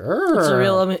like, sure. It's a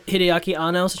real Hideaki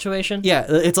Anno situation. Yeah,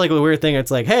 it's like a weird thing. It's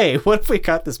like, hey, what if we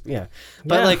cut this? But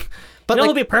like, but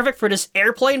it'll be perfect for this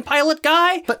airplane pilot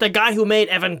guy, the guy who made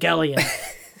Evangelion.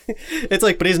 It's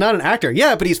like, but he's not an actor.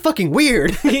 Yeah, but he's fucking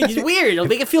weird. He's weird. It'll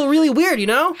make it feel really weird, you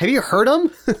know? Have you heard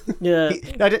him? Yeah.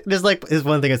 There's like his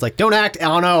one thing is like, don't act.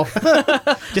 Oh no.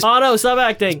 Oh no, stop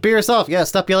acting. Be yourself. Yeah,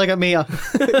 stop yelling at me.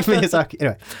 Miyazaki.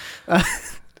 Anyway,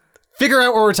 figure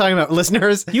out what we're talking about,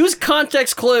 listeners. Use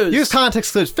context clues. Use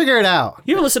context clues. Figure it out.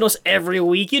 You listen to us every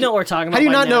week. You know what we're talking about. How do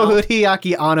you by not now. know who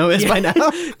Hideaki Anno is by now?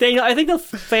 Daniel, I think the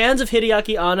fans of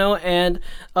Hideaki Anno and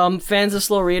fans of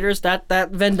Slow Readers, that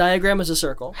Venn diagram is a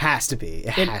circle. Has to be. It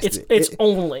has to be. It's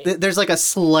only. There's like a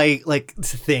slight like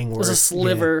thing where There's a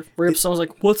sliver where if someone's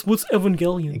like, what's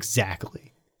Evangelion? Exactly.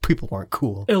 People weren't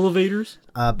cool. Elevators?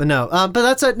 But no. But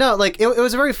that's it. No, like it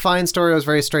was a very fine story. It was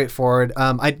very straightforward.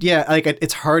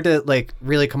 It's hard to like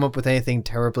really come up with anything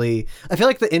terribly. I feel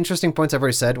like the interesting points I've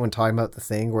already said when talking about the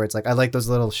thing, where it's like I like those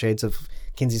little shades of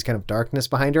Kinsey's kind of darkness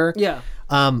behind her. Yeah.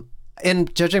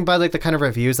 And judging by like the kind of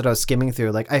reviews that I was skimming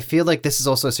through, like I feel like this is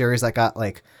also a series that got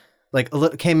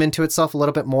came into itself a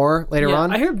little bit more later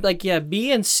on. I heard B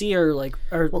and C are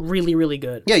really, really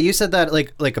good. Yeah, you said that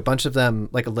like a bunch of them,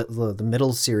 like the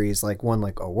middle series, like won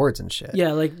like awards and shit.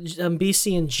 Yeah, like B,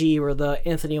 C, and G were the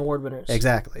Anthony Award winners.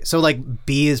 Exactly. So like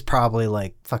B is probably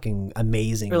like fucking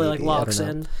amazing. Really maybe. like locks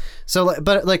in. So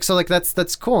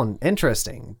that's cool and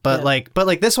interesting. But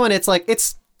like this one,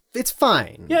 it's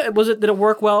fine. Yeah, did it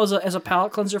work well as a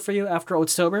palate cleanser for you after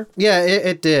October? Yeah,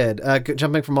 it did.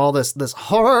 Jumping from all this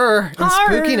horror and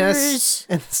spookiness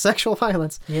and sexual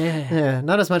violence. Yeah,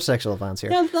 not as much sexual violence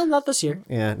here. Yeah, not this year.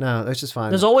 Yeah, no, it's just fine.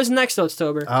 There's always next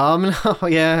October. No,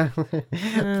 yeah,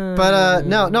 but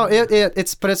no,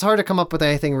 it's hard to come up with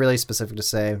anything really specific to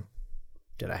say.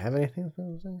 Did I have anything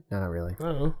to say? No, not really. I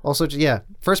don't know. Also, yeah,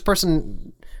 first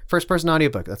person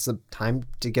audiobook. That's the time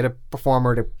to get a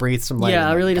performer to breathe some light. Yeah,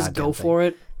 I really just just go for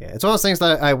it. Yeah, it's one of those things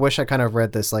that I wish I kind of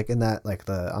read this like in that like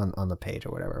the on the page or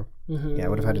whatever. Mm-hmm. Yeah, I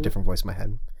would have had a different voice in my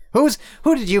head.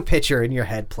 Who did you picture in your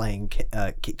head playing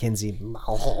Kinsey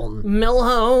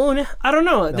Milhone? I don't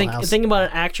know. Think about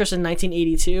an actress in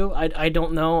 1982. I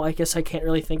don't know. I guess I can't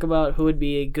really think about who would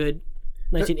be a good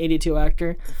 1982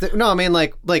 actor. No, I mean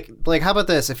like how about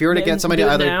this? If you were to get somebody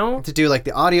to do like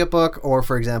the audiobook, or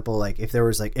for example, like if there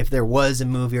was a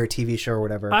movie or a TV show or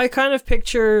whatever. I kind of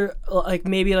picture like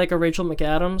maybe like a Rachel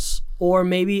McAdams, or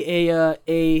maybe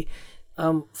a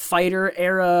fighter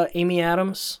era Amy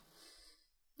Adams.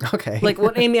 Okay. Like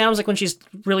what Amy Adams, like when she's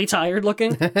really tired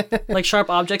looking, like Sharp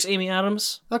Objects Amy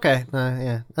Adams. Okay,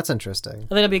 yeah, that's interesting. I think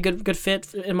that'd be a good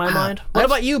fit in my mind. What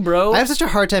about you, bro? I have such a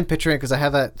hard time picturing it because I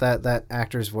have that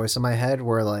actor's voice in my head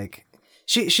where like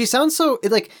she sounds so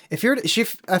like I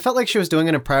felt like she was doing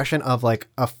an impression of like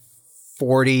a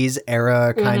 40s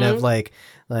era kind of like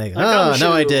oh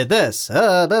no, I did this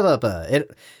blah, blah, blah.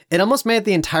 It almost made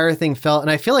the entire thing felt,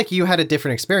 and I feel like you had a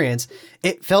different experience.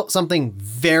 It felt something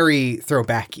very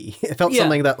throwbacky. It felt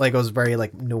something that like was very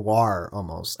like noir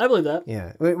almost. I believe that.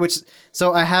 Yeah,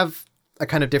 so I have a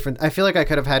kind of different. I feel like I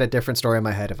could have had a different story in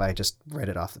my head if I just read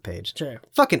it off the page. Sure.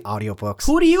 Fucking audiobooks.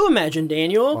 Who do you imagine,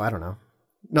 Daniel? Oh, I don't know.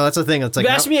 No, that's the thing. It's like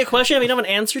you asked me a question I don't have an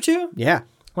answer to. Yeah.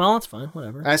 Well, that's fine.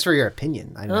 Whatever. I asked for your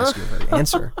opinion. I didn't ask you for the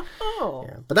answer.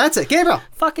 Yeah. But that's it. Gabriel.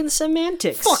 Fucking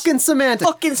semantics. Fucking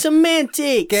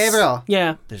semantics. Gabriel.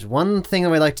 Yeah. There's one thing that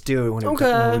we like to do when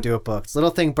we do a book. It's a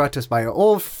little thing brought to us by our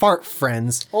old fart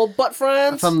friends. Old butt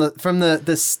friends. From the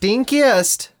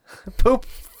stinkiest poop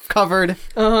covered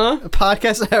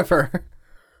podcast ever.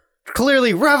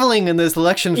 Clearly reveling in this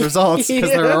election's results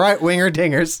because they're right-winger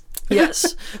dingers.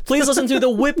 Yes. Please listen to the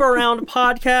Whip Around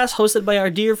podcast hosted by our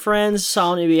dear friends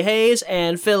Solomon B. Hayes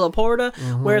and Phil Laporta,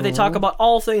 where they talk about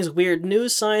all things weird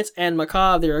news, science, and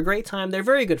macabre. They're a great time. They're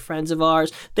very good friends of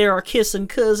ours. They're our Kiss and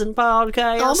Cousin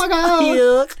podcast. Oh my God.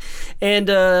 Yuck.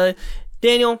 And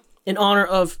Daniel, in honor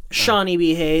of Shawnee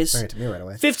B. Hayes, Bring it to me right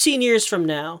away. 15 years from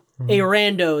now, a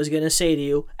rando is going to say to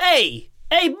you, Hey,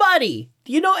 buddy,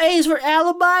 do you know A is for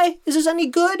alibi? Is this any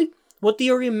good? What do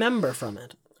you remember from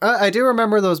it? I do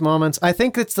remember those moments. I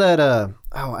think it's that,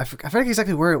 I forget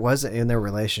exactly where it was in their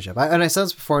relationship. I said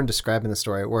this before in describing the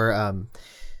story, where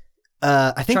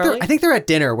I think they're at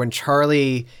dinner when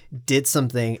Charlie did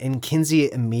something and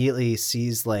Kinsey immediately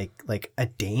sees like a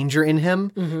danger in him,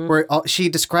 where she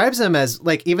describes him as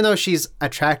like, even though she's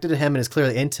attracted to him and is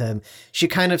clearly into him, she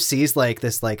kind of sees like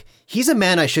this, like, he's a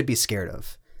man I should be scared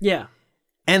of. Yeah.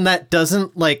 And that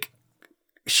doesn't like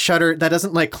shut her, that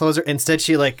doesn't like close her. Instead,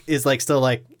 she like is like still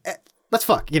like, let's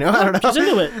fuck, you know? I don't know. She's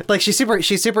into it. Like she's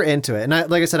super into it. And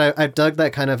like I said, I dug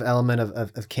that kind of element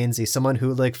of Kinsey, someone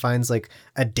who like finds like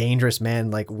a dangerous man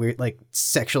like weird, like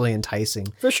sexually enticing.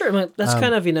 For sure. I mean, that's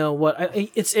kind of,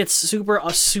 it's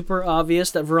super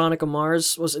obvious that Veronica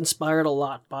Mars was inspired a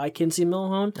lot by Kinsey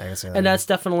Millhone. I can see that, And yeah. that's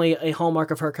definitely a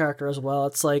hallmark of her character as well.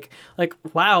 It's like,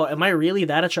 wow, am I really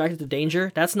that attracted to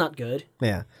danger? That's not good.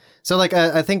 Yeah. So like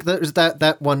I think there's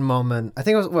that one moment. I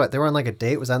think it was what they were on like a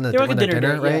date. Was that on the They were on a their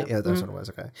dinner date, right? yeah. Yeah, that's what it was.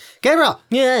 Okay, Gabriel.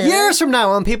 Yeah. Years from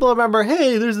now, when people remember,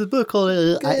 hey, there's a book called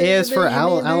A is for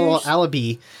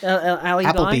Alibi. Ali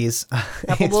Applebee's.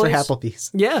 A is for Boys? Applebee's.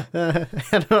 Yeah. I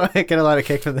don't know. I get a lot of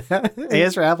kick from that. A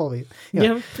is for Applebee's.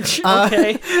 Yeah.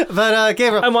 Okay. But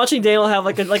Gabriel, I'm watching Daniel have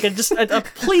like a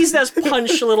please as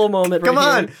punch little moment. come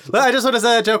right on. here. I just want to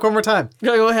say that joke one more time.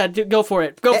 Go ahead. Go for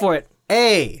it. Go for it.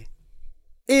 A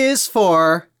is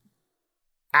for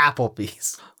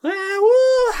Applebee's.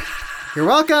 You're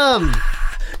welcome.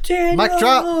 Daniel, Mic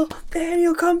drop.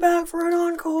 Daniel, come back for an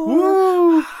encore.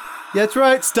 Woo. That's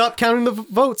right. Stop counting the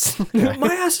votes.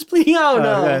 My ass is bleeding out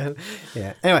now.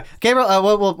 Yeah. Anyway, Gabriel,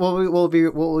 what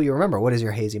will you remember? What is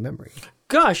your hazy memory?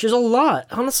 Gosh, there's a lot.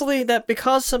 Honestly, that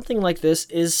because something like this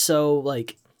is so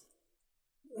like,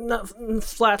 not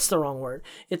flat's the wrong word.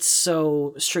 It's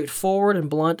so straightforward and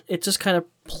blunt. It just kind of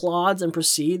plods and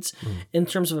proceeds in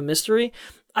terms of a mystery.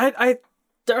 I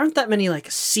there aren't that many like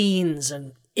scenes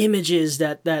and images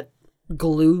that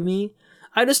glue me.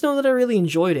 I just know that I really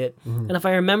enjoyed it, and if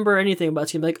I remember anything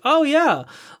about it, I'm like, oh yeah,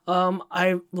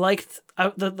 I liked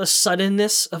the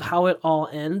suddenness of how it all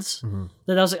ends.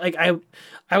 That I was like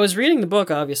I was reading the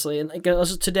book obviously, and like, I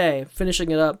was today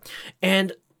finishing it up,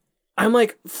 and I'm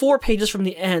like 4 pages from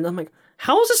the end. I'm like,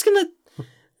 how is this gonna?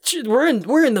 We're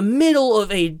in the middle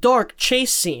of a dark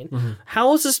chase scene.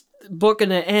 How is this book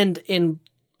gonna end in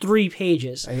 3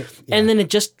 pages? And then it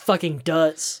just fucking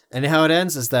does. And how it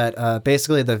ends is that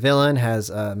basically the villain has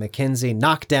Mackenzie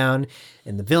knocked down,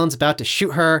 and the villain's about to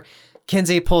shoot her.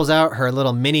 Kinsey pulls out her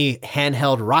little mini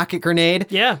handheld rocket grenade.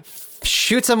 Yeah.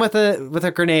 Shoots him with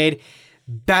a grenade.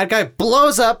 Bad guy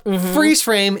blows up, freeze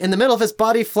frame in the middle of his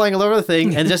body, flying all over the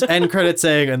thing, and just end credit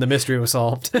saying, "And the mystery was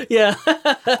solved." Yeah.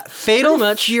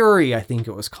 Fatal Fury, I think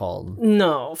it was called.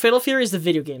 No, Fatal Fury is the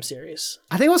video game series.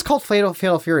 I think it was called Fatal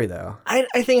Fury though. I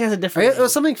think it has a different. It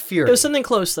was something Fury. It was something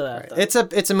close to that. Though.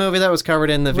 It's a movie that was covered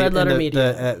in the Red Letter the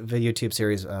Media. the YouTube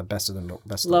series Best of the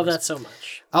Best. Love of the that so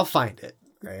much. I'll find it.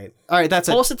 Right. All right. That's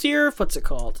it. Post it to your what's it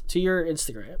called? To your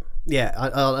Instagram. Yeah,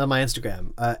 on my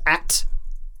Instagram at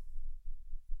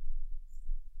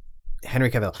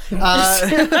Henry Cavill.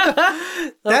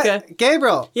 Okay.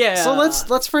 Gabriel. Yeah. So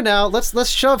let's for now let's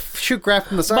shoot Graph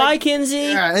from the side. Bye, Kinsey.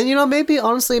 Yeah, and maybe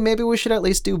honestly maybe we should at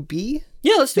least do B.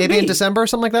 Yeah, let's do Maybe B. in December or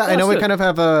something like that. I know let's we do it. kind of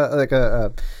have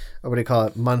a what do you call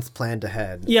it, month planned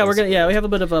ahead. Yeah, we have a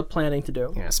bit of a planning to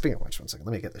do. Yeah, speaking of which, one second,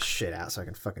 let me get this shit out so I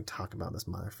can fucking talk about this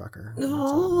motherfucker.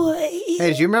 Oh, Hey,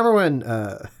 did you remember when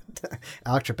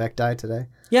Alex Trebek died today?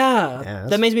 yeah,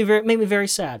 that made me very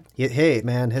sad. Hey,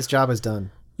 man, his job is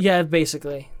done. Yeah,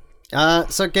 basically.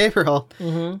 So Gabriel,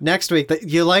 next week, do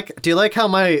you like how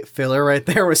my filler right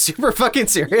there was super fucking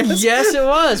serious? Yes, it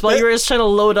was. While you were just trying to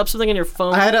load up something on your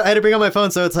phone. I had to bring up my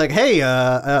phone, so it's like, hey,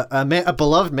 a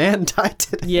beloved man died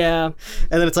today. Yeah.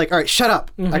 And then it's like, all right, shut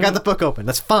up. I got the book open.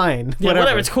 That's fine. Yeah,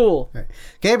 whatever. It's cool. All right.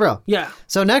 Gabriel. Yeah.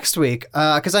 So next week,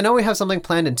 because I know we have something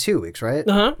planned in 2 weeks, right?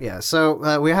 Uh-huh. Yeah.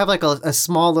 So we have like a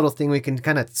small little thing we can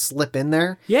kind of slip in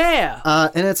there. Yeah.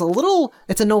 And it's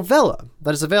a novella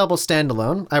that is available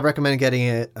standalone. I recommend getting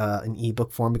it in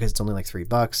ebook form because it's only like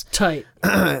 $3. Tight.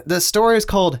 The story is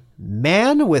called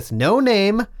Man with No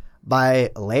Name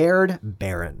by Laird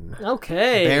Barron.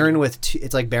 Okay. Barron with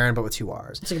it's like Barron but with 2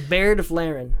 R's. It's like Baird of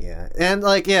Laren. Yeah. And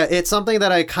like, yeah, it's something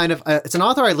that I kind of, it's an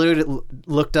author I literally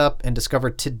looked up and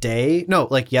discovered today. No,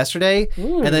 like yesterday.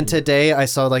 And then today I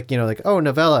saw like, oh,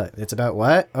 novella. It's about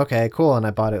what? Okay, cool. And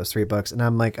I bought it. It was $3. And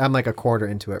I'm like a quarter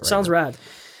into it right Sounds now. rad.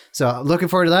 So looking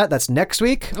forward to that. That's next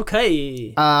week.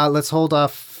 Okay. Let's hold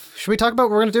off. Should we talk about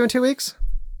what we're going to do in 2 weeks?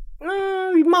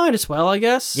 We might as well, I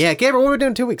guess. Yeah, Gabriel, what are we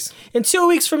doing in 2 weeks? In 2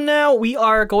 weeks from now, we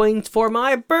are going for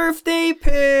my birthday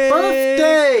pick.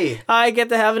 Birthday! I get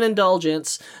to have an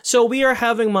indulgence. So we are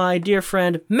having my dear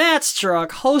friend Matt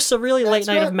Struck, host a really late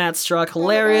night of Matt Struck,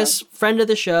 hilarious friend of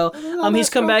the show. He's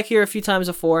come back here a few times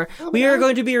before. We are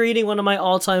going to be reading one of my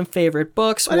all-time favorite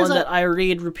books, one that I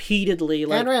read repeatedly.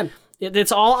 Like, Ayn Rand.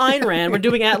 It's all Ayn Rand. We're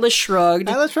doing Atlas Shrugged.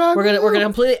 Atlas Shrugged, We're gonna woo.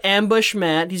 completely ambush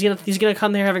Matt. He's gonna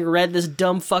come there having read this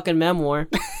dumb fucking memoir.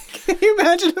 Can you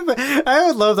imagine? I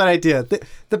would love that idea.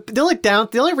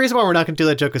 The only reason why we're not going to do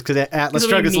that joke is because Atlas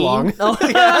Shrugged is mean? long. Oh.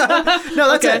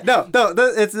 No, that's Okay. it. No,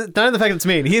 it's none of the fact that it's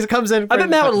mean. He comes in. I bet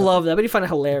Matt would love that. But he'd find it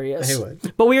hilarious. He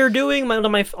would. But we are doing one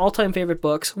of my all-time favorite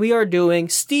books. We are doing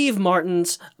Steve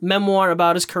Martin's memoir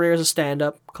about his career as a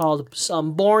stand-up called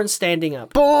Born Standing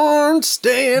Up. Born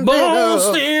Standing Born Up.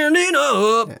 Standing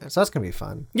Up. Yeah, so that's going to be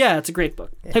fun. Yeah, it's a great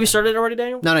book. Have you started it already,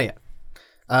 Daniel? No, not yet.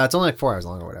 It's only like 4 hours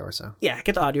long or whatever, so Yeah,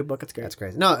 get the audiobook. It's great. that's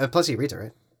crazy. No, plus he reads it,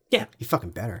 right? Yeah, You fucking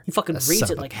better. he fucking That reads son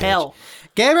it of a like bitch. hell.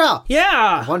 Gabriel!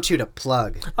 Yeah. I want you to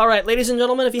plug. All right, ladies and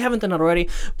gentlemen, if you haven't done that already,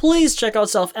 please check out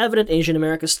Self-Evident Asian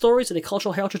America Stories at a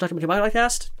cultural heritage documentary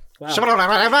podcast. Wow.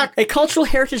 A cultural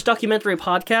heritage documentary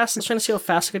podcast. I was trying to see how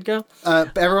fast I could go.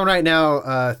 Everyone right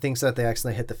now thinks that they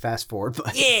accidentally hit the fast forward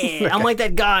button. Yeah, I'm like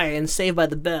that guy in Saved by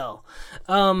the Bell.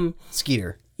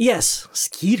 Skeeter. Yes,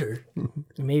 Skeeter.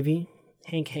 Maybe.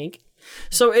 Hank.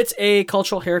 So it's a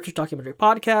cultural heritage documentary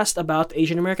podcast about the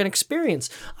Asian American experience.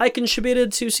 I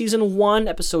contributed to season 1,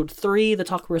 episode 3, the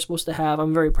talk we were supposed to have.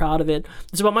 I'm very proud of it.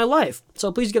 It's about my life.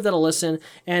 So please give that a listen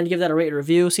and give that a rate and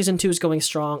review. Season 2 is going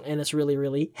strong and it's really,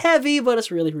 really heavy, but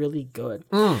it's really, really good.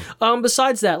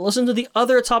 Besides that, listen to the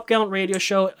other Top Gallant radio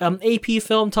show, AP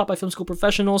Film, taught by film school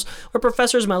professionals, where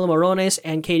professors Milo Morones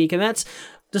and Katie Kometz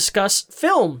discuss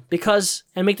film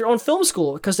and make their own film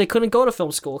school because they couldn't go to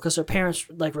film school because their parents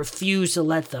refused to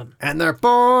let them. And they're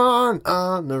born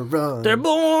on the run. They're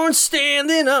born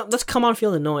standing up. Let's come on,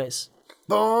 feel the noise.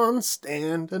 Born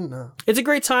standing up. It's a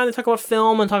great time. They talk about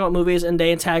film and talk about movies, and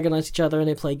they antagonize each other and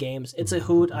they play games. It's a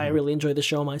hoot. I really enjoy the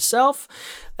show myself.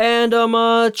 And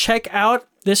check out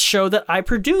this show that I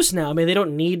produce now. I mean, they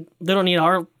don't need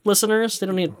our listeners. They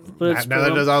don't need. Now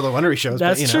that does all the Wondery shows.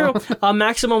 That's but, you know. true. A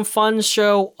Maximum Fun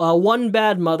show, One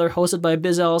Bad Mother, hosted by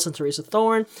Biz Ellis and Teresa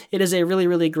Thorne. It is a really,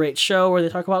 really great show where they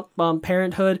talk about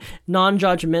parenthood,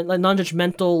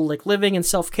 non-judgmental living and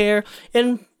self-care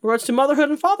in regards to motherhood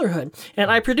and fatherhood.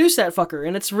 And I produce that fucker,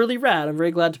 and it's really rad. I'm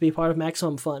very glad to be part of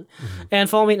Maximum Fun. And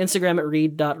follow me on Instagram at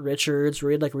read.richards.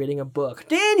 Read like reading a book.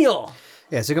 Daniel!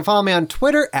 Yeah, so you can follow me on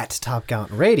Twitter at Top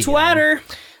Gallant Radio. Twatter!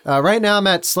 Right now I'm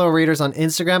at Slow Readers on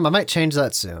Instagram. I might change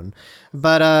that soon.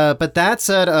 But that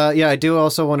said, I do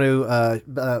also want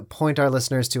to point our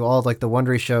listeners to all of, the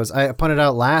Wondery shows. I pointed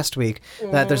out last week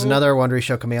that there's another Wondery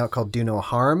show coming out called Do No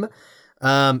Harm.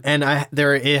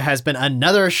 It has been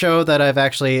another show that I've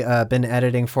actually been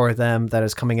editing for them that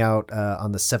is coming out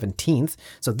on the 17th.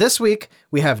 So this week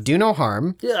we have Do No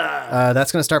Harm. Yeah.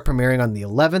 That's going to start premiering on the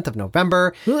 11th of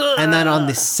November. And then on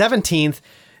the 17th,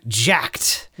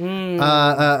 Jacked. All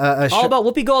about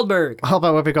Whoopi Goldberg. How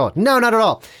about Whoopi Gold? No, not at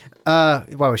all.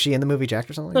 Why was she in the movie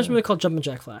Jacked or something? There's a movie called Jumpin'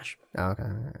 Jack Flash. Oh, okay,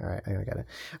 all right, I got it.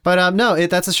 But no,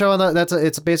 that's a show on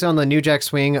it's based on the New Jack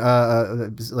Swing,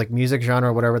 music genre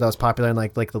or whatever that was popular in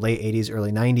like the late '80s,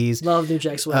 early '90s. Love New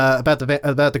Jack Swing. About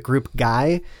the group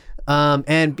Guy.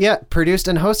 And yeah, produced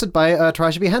and hosted by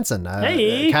Taraji P. Henson,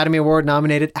 Hey! Academy Award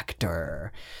nominated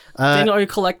actor. Daniel, are you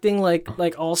collecting like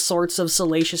all sorts of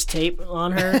salacious tape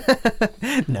on her?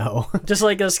 No. Just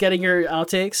like us getting your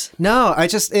outtakes? No,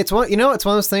 it's one of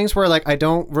those things where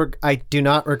I do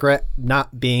not regret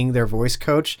not being their voice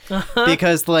coach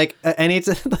because and it's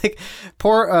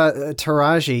poor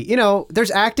Taraji,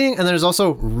 there's acting and there's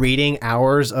also reading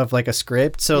hours of a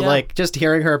script. So Yeah. just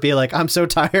hearing her be I'm so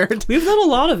tired. We've done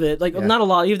a lot of it. Not a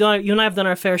lot. You and I have done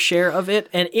our fair share of it,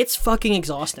 and it's fucking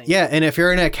exhausting. Yeah, and if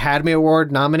you're an Academy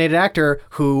Award nominated actor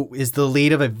who is the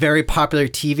lead of a very popular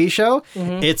TV show,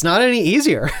 it's not any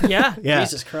easier. Yeah? Yeah.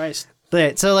 Jesus Christ.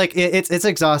 But, so it's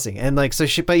exhausting, and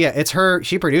it's her.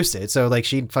 She produced it, so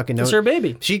she fucking knows. It's her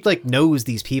baby. She knows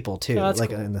these people too, Oh, that's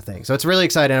cool. in the thing. So it's really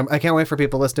exciting. I can't wait for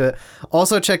people to listen to it.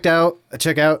 Also check out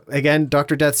again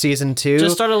Dr. Death season 2.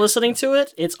 Just started listening to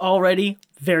it. It's already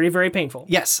very, very painful.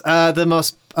 Yes,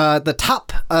 the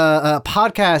top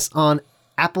podcast on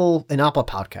Apple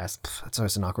Podcasts. That's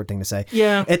always an awkward thing to say.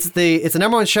 Yeah. It's the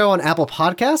number one show on Apple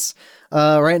Podcasts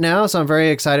right now, so I'm very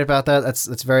excited about that.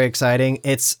 That's very exciting.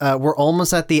 It's we're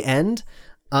almost at the end.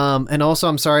 And also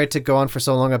I'm sorry to go on for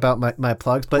so long about my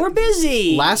plugs, but We're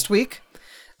busy. last week,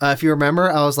 if you remember,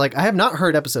 I was I have not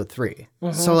heard episode 3.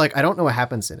 So I don't know what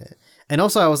happens in it. And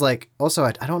also I was I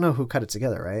don't know who cut it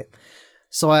together, right?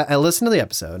 So I listened to the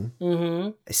episode.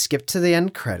 I skipped to the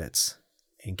end credits.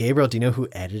 And Gabriel, do you know who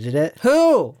edited it?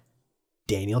 Who?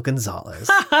 Daniel Gonzalez.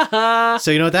 So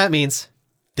you know what that means?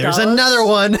 There's Dallas? another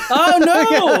one.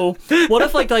 Oh no! What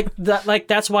if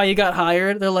that's why you got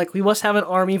hired? They're we must have an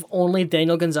army of only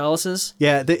Daniel Gonzalez's.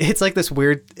 Yeah, it's this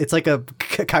weird. It's a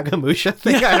Kagamusha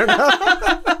thing. I don't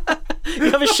know.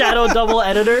 You have a shadow double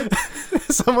editor.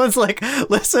 Someone's like,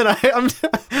 listen,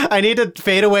 I need to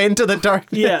fade away into the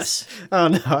darkness. Yes. Oh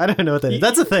no, I don't know what that is.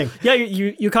 That's a thing. Yeah,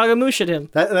 you Kagamusha him.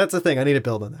 That's a thing. I need to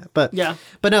build on that. But Yeah.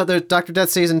 But no, there's Dr. Death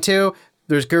Season 2.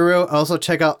 There's Guru. Also,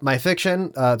 check out my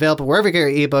fiction, available wherever you get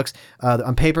your ebooks,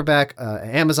 on paperback,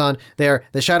 Amazon. They're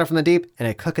The Shadow from the Deep and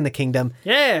A Cook in the Kingdom.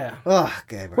 Yeah. Oh,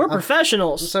 okay. We're I'm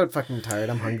professionals. so fucking tired.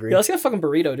 I'm hungry. Yeah, let's get a fucking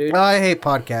burrito, dude. I hate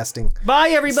podcasting. Bye,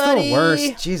 It's everybody. the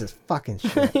worst. Jesus fucking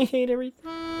shit. I hate everything.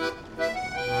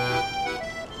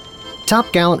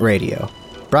 Top Gallant Radio.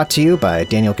 Brought to you by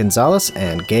Daniel Gonzalez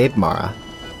and Gabe Mara.